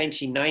late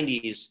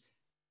 1990s,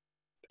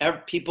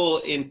 people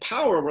in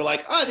power were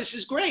like, oh, this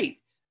is great.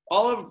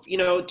 All of,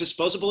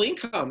 disposable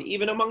income,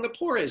 even among the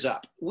poor, is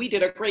up. We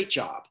did a great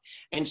job.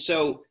 And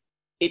so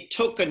it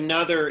took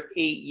another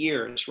 8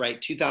 years,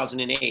 right?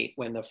 2008,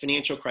 when the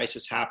financial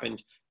crisis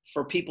happened,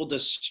 for people to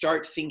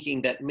start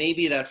thinking that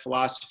maybe that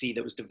philosophy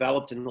that was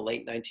developed in the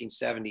late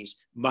 1970s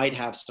might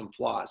have some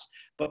flaws.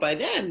 But by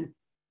then,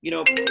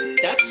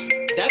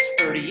 that's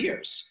 30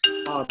 years.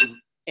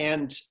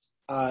 And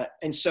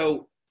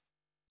so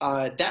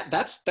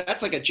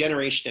that's like a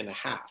generation and a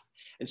half.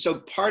 And so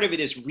part of it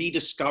is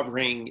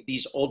rediscovering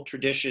these old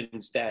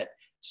traditions that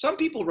some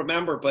people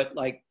remember, but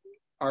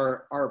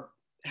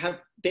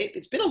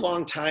it's been a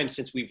long time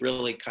since we've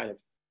really kind of,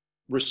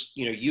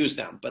 used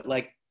them. But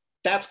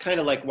that's kind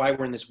of why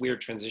we're in this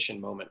weird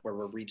transition moment where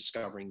we're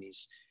rediscovering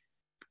these,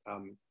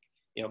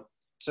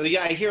 So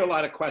yeah, I hear a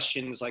lot of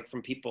questions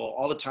from people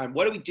all the time.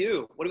 What do we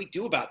do? What do we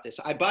do about this?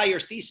 I buy your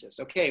thesis.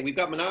 Okay, we've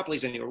got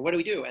monopolies anywhere. What do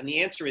we do? And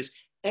the answer is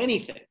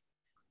anything.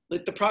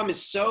 The problem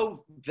is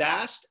so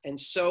vast and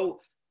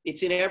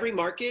it's in every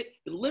market.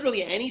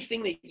 Literally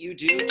anything that you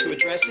do to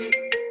address it,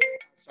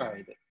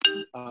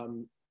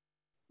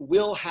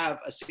 will have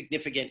a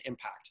significant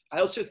impact. I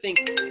also think,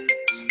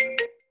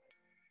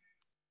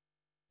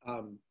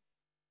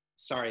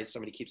 sorry,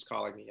 somebody keeps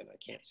calling me and I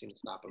can't seem to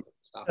stop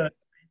it.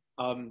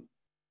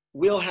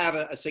 Will have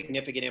a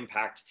significant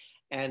impact.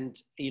 And,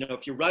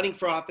 if you're running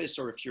for office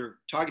or if you're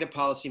talking to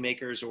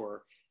policymakers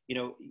or,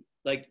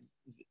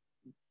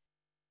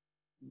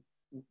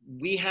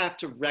 we have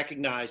to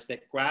recognize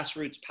that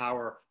grassroots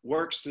power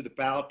works through the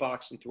ballot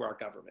box and through our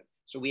government.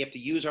 So we have to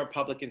use our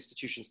public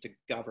institutions to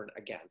govern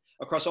again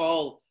across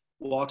all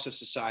walks of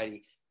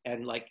society.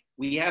 And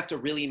we have to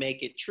really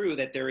make it true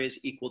that there is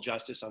equal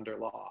justice under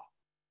law.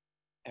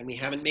 And we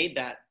haven't made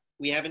that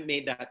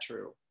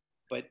true.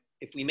 But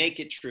if we make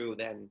it true,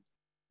 then,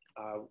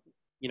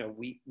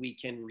 we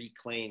can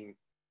reclaim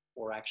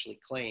or actually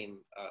claim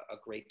a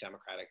great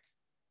democratic,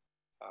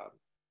 I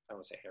don't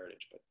want to say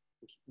heritage, but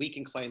we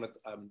can claim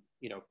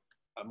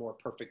a more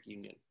perfect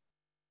union.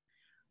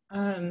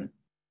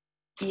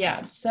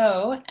 Yeah,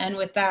 so, and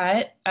with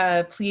that,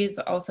 please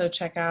also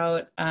check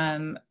out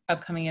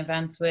upcoming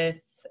events with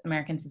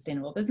American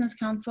Sustainable Business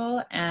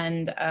Council,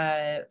 and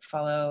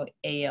follow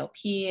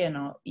AELP and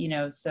all,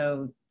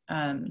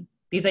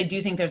 because I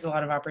do think there's a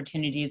lot of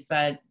opportunities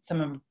that some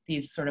of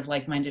these sort of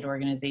like-minded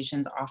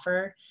organizations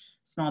offer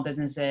small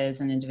businesses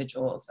and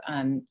individuals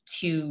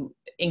to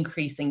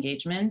increase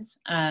engagement.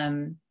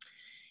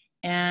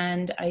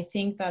 And I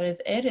think that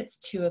is it. It's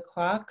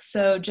 2:00.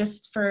 So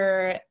just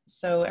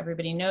so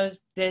everybody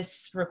knows,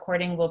 this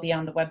recording will be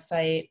on the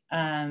website,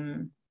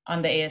 on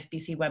the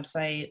ASBC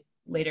website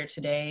later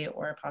today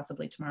or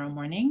possibly tomorrow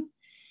morning.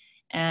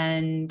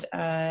 And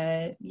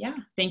yeah,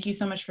 thank you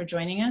so much for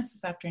joining us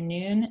this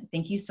afternoon.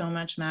 Thank you so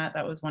much, Matt.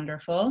 That was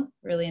wonderful.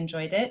 Really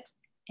enjoyed it.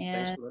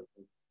 And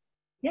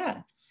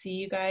yeah, see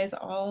you guys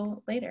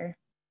all later.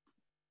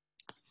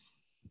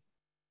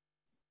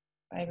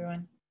 Bye,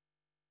 everyone.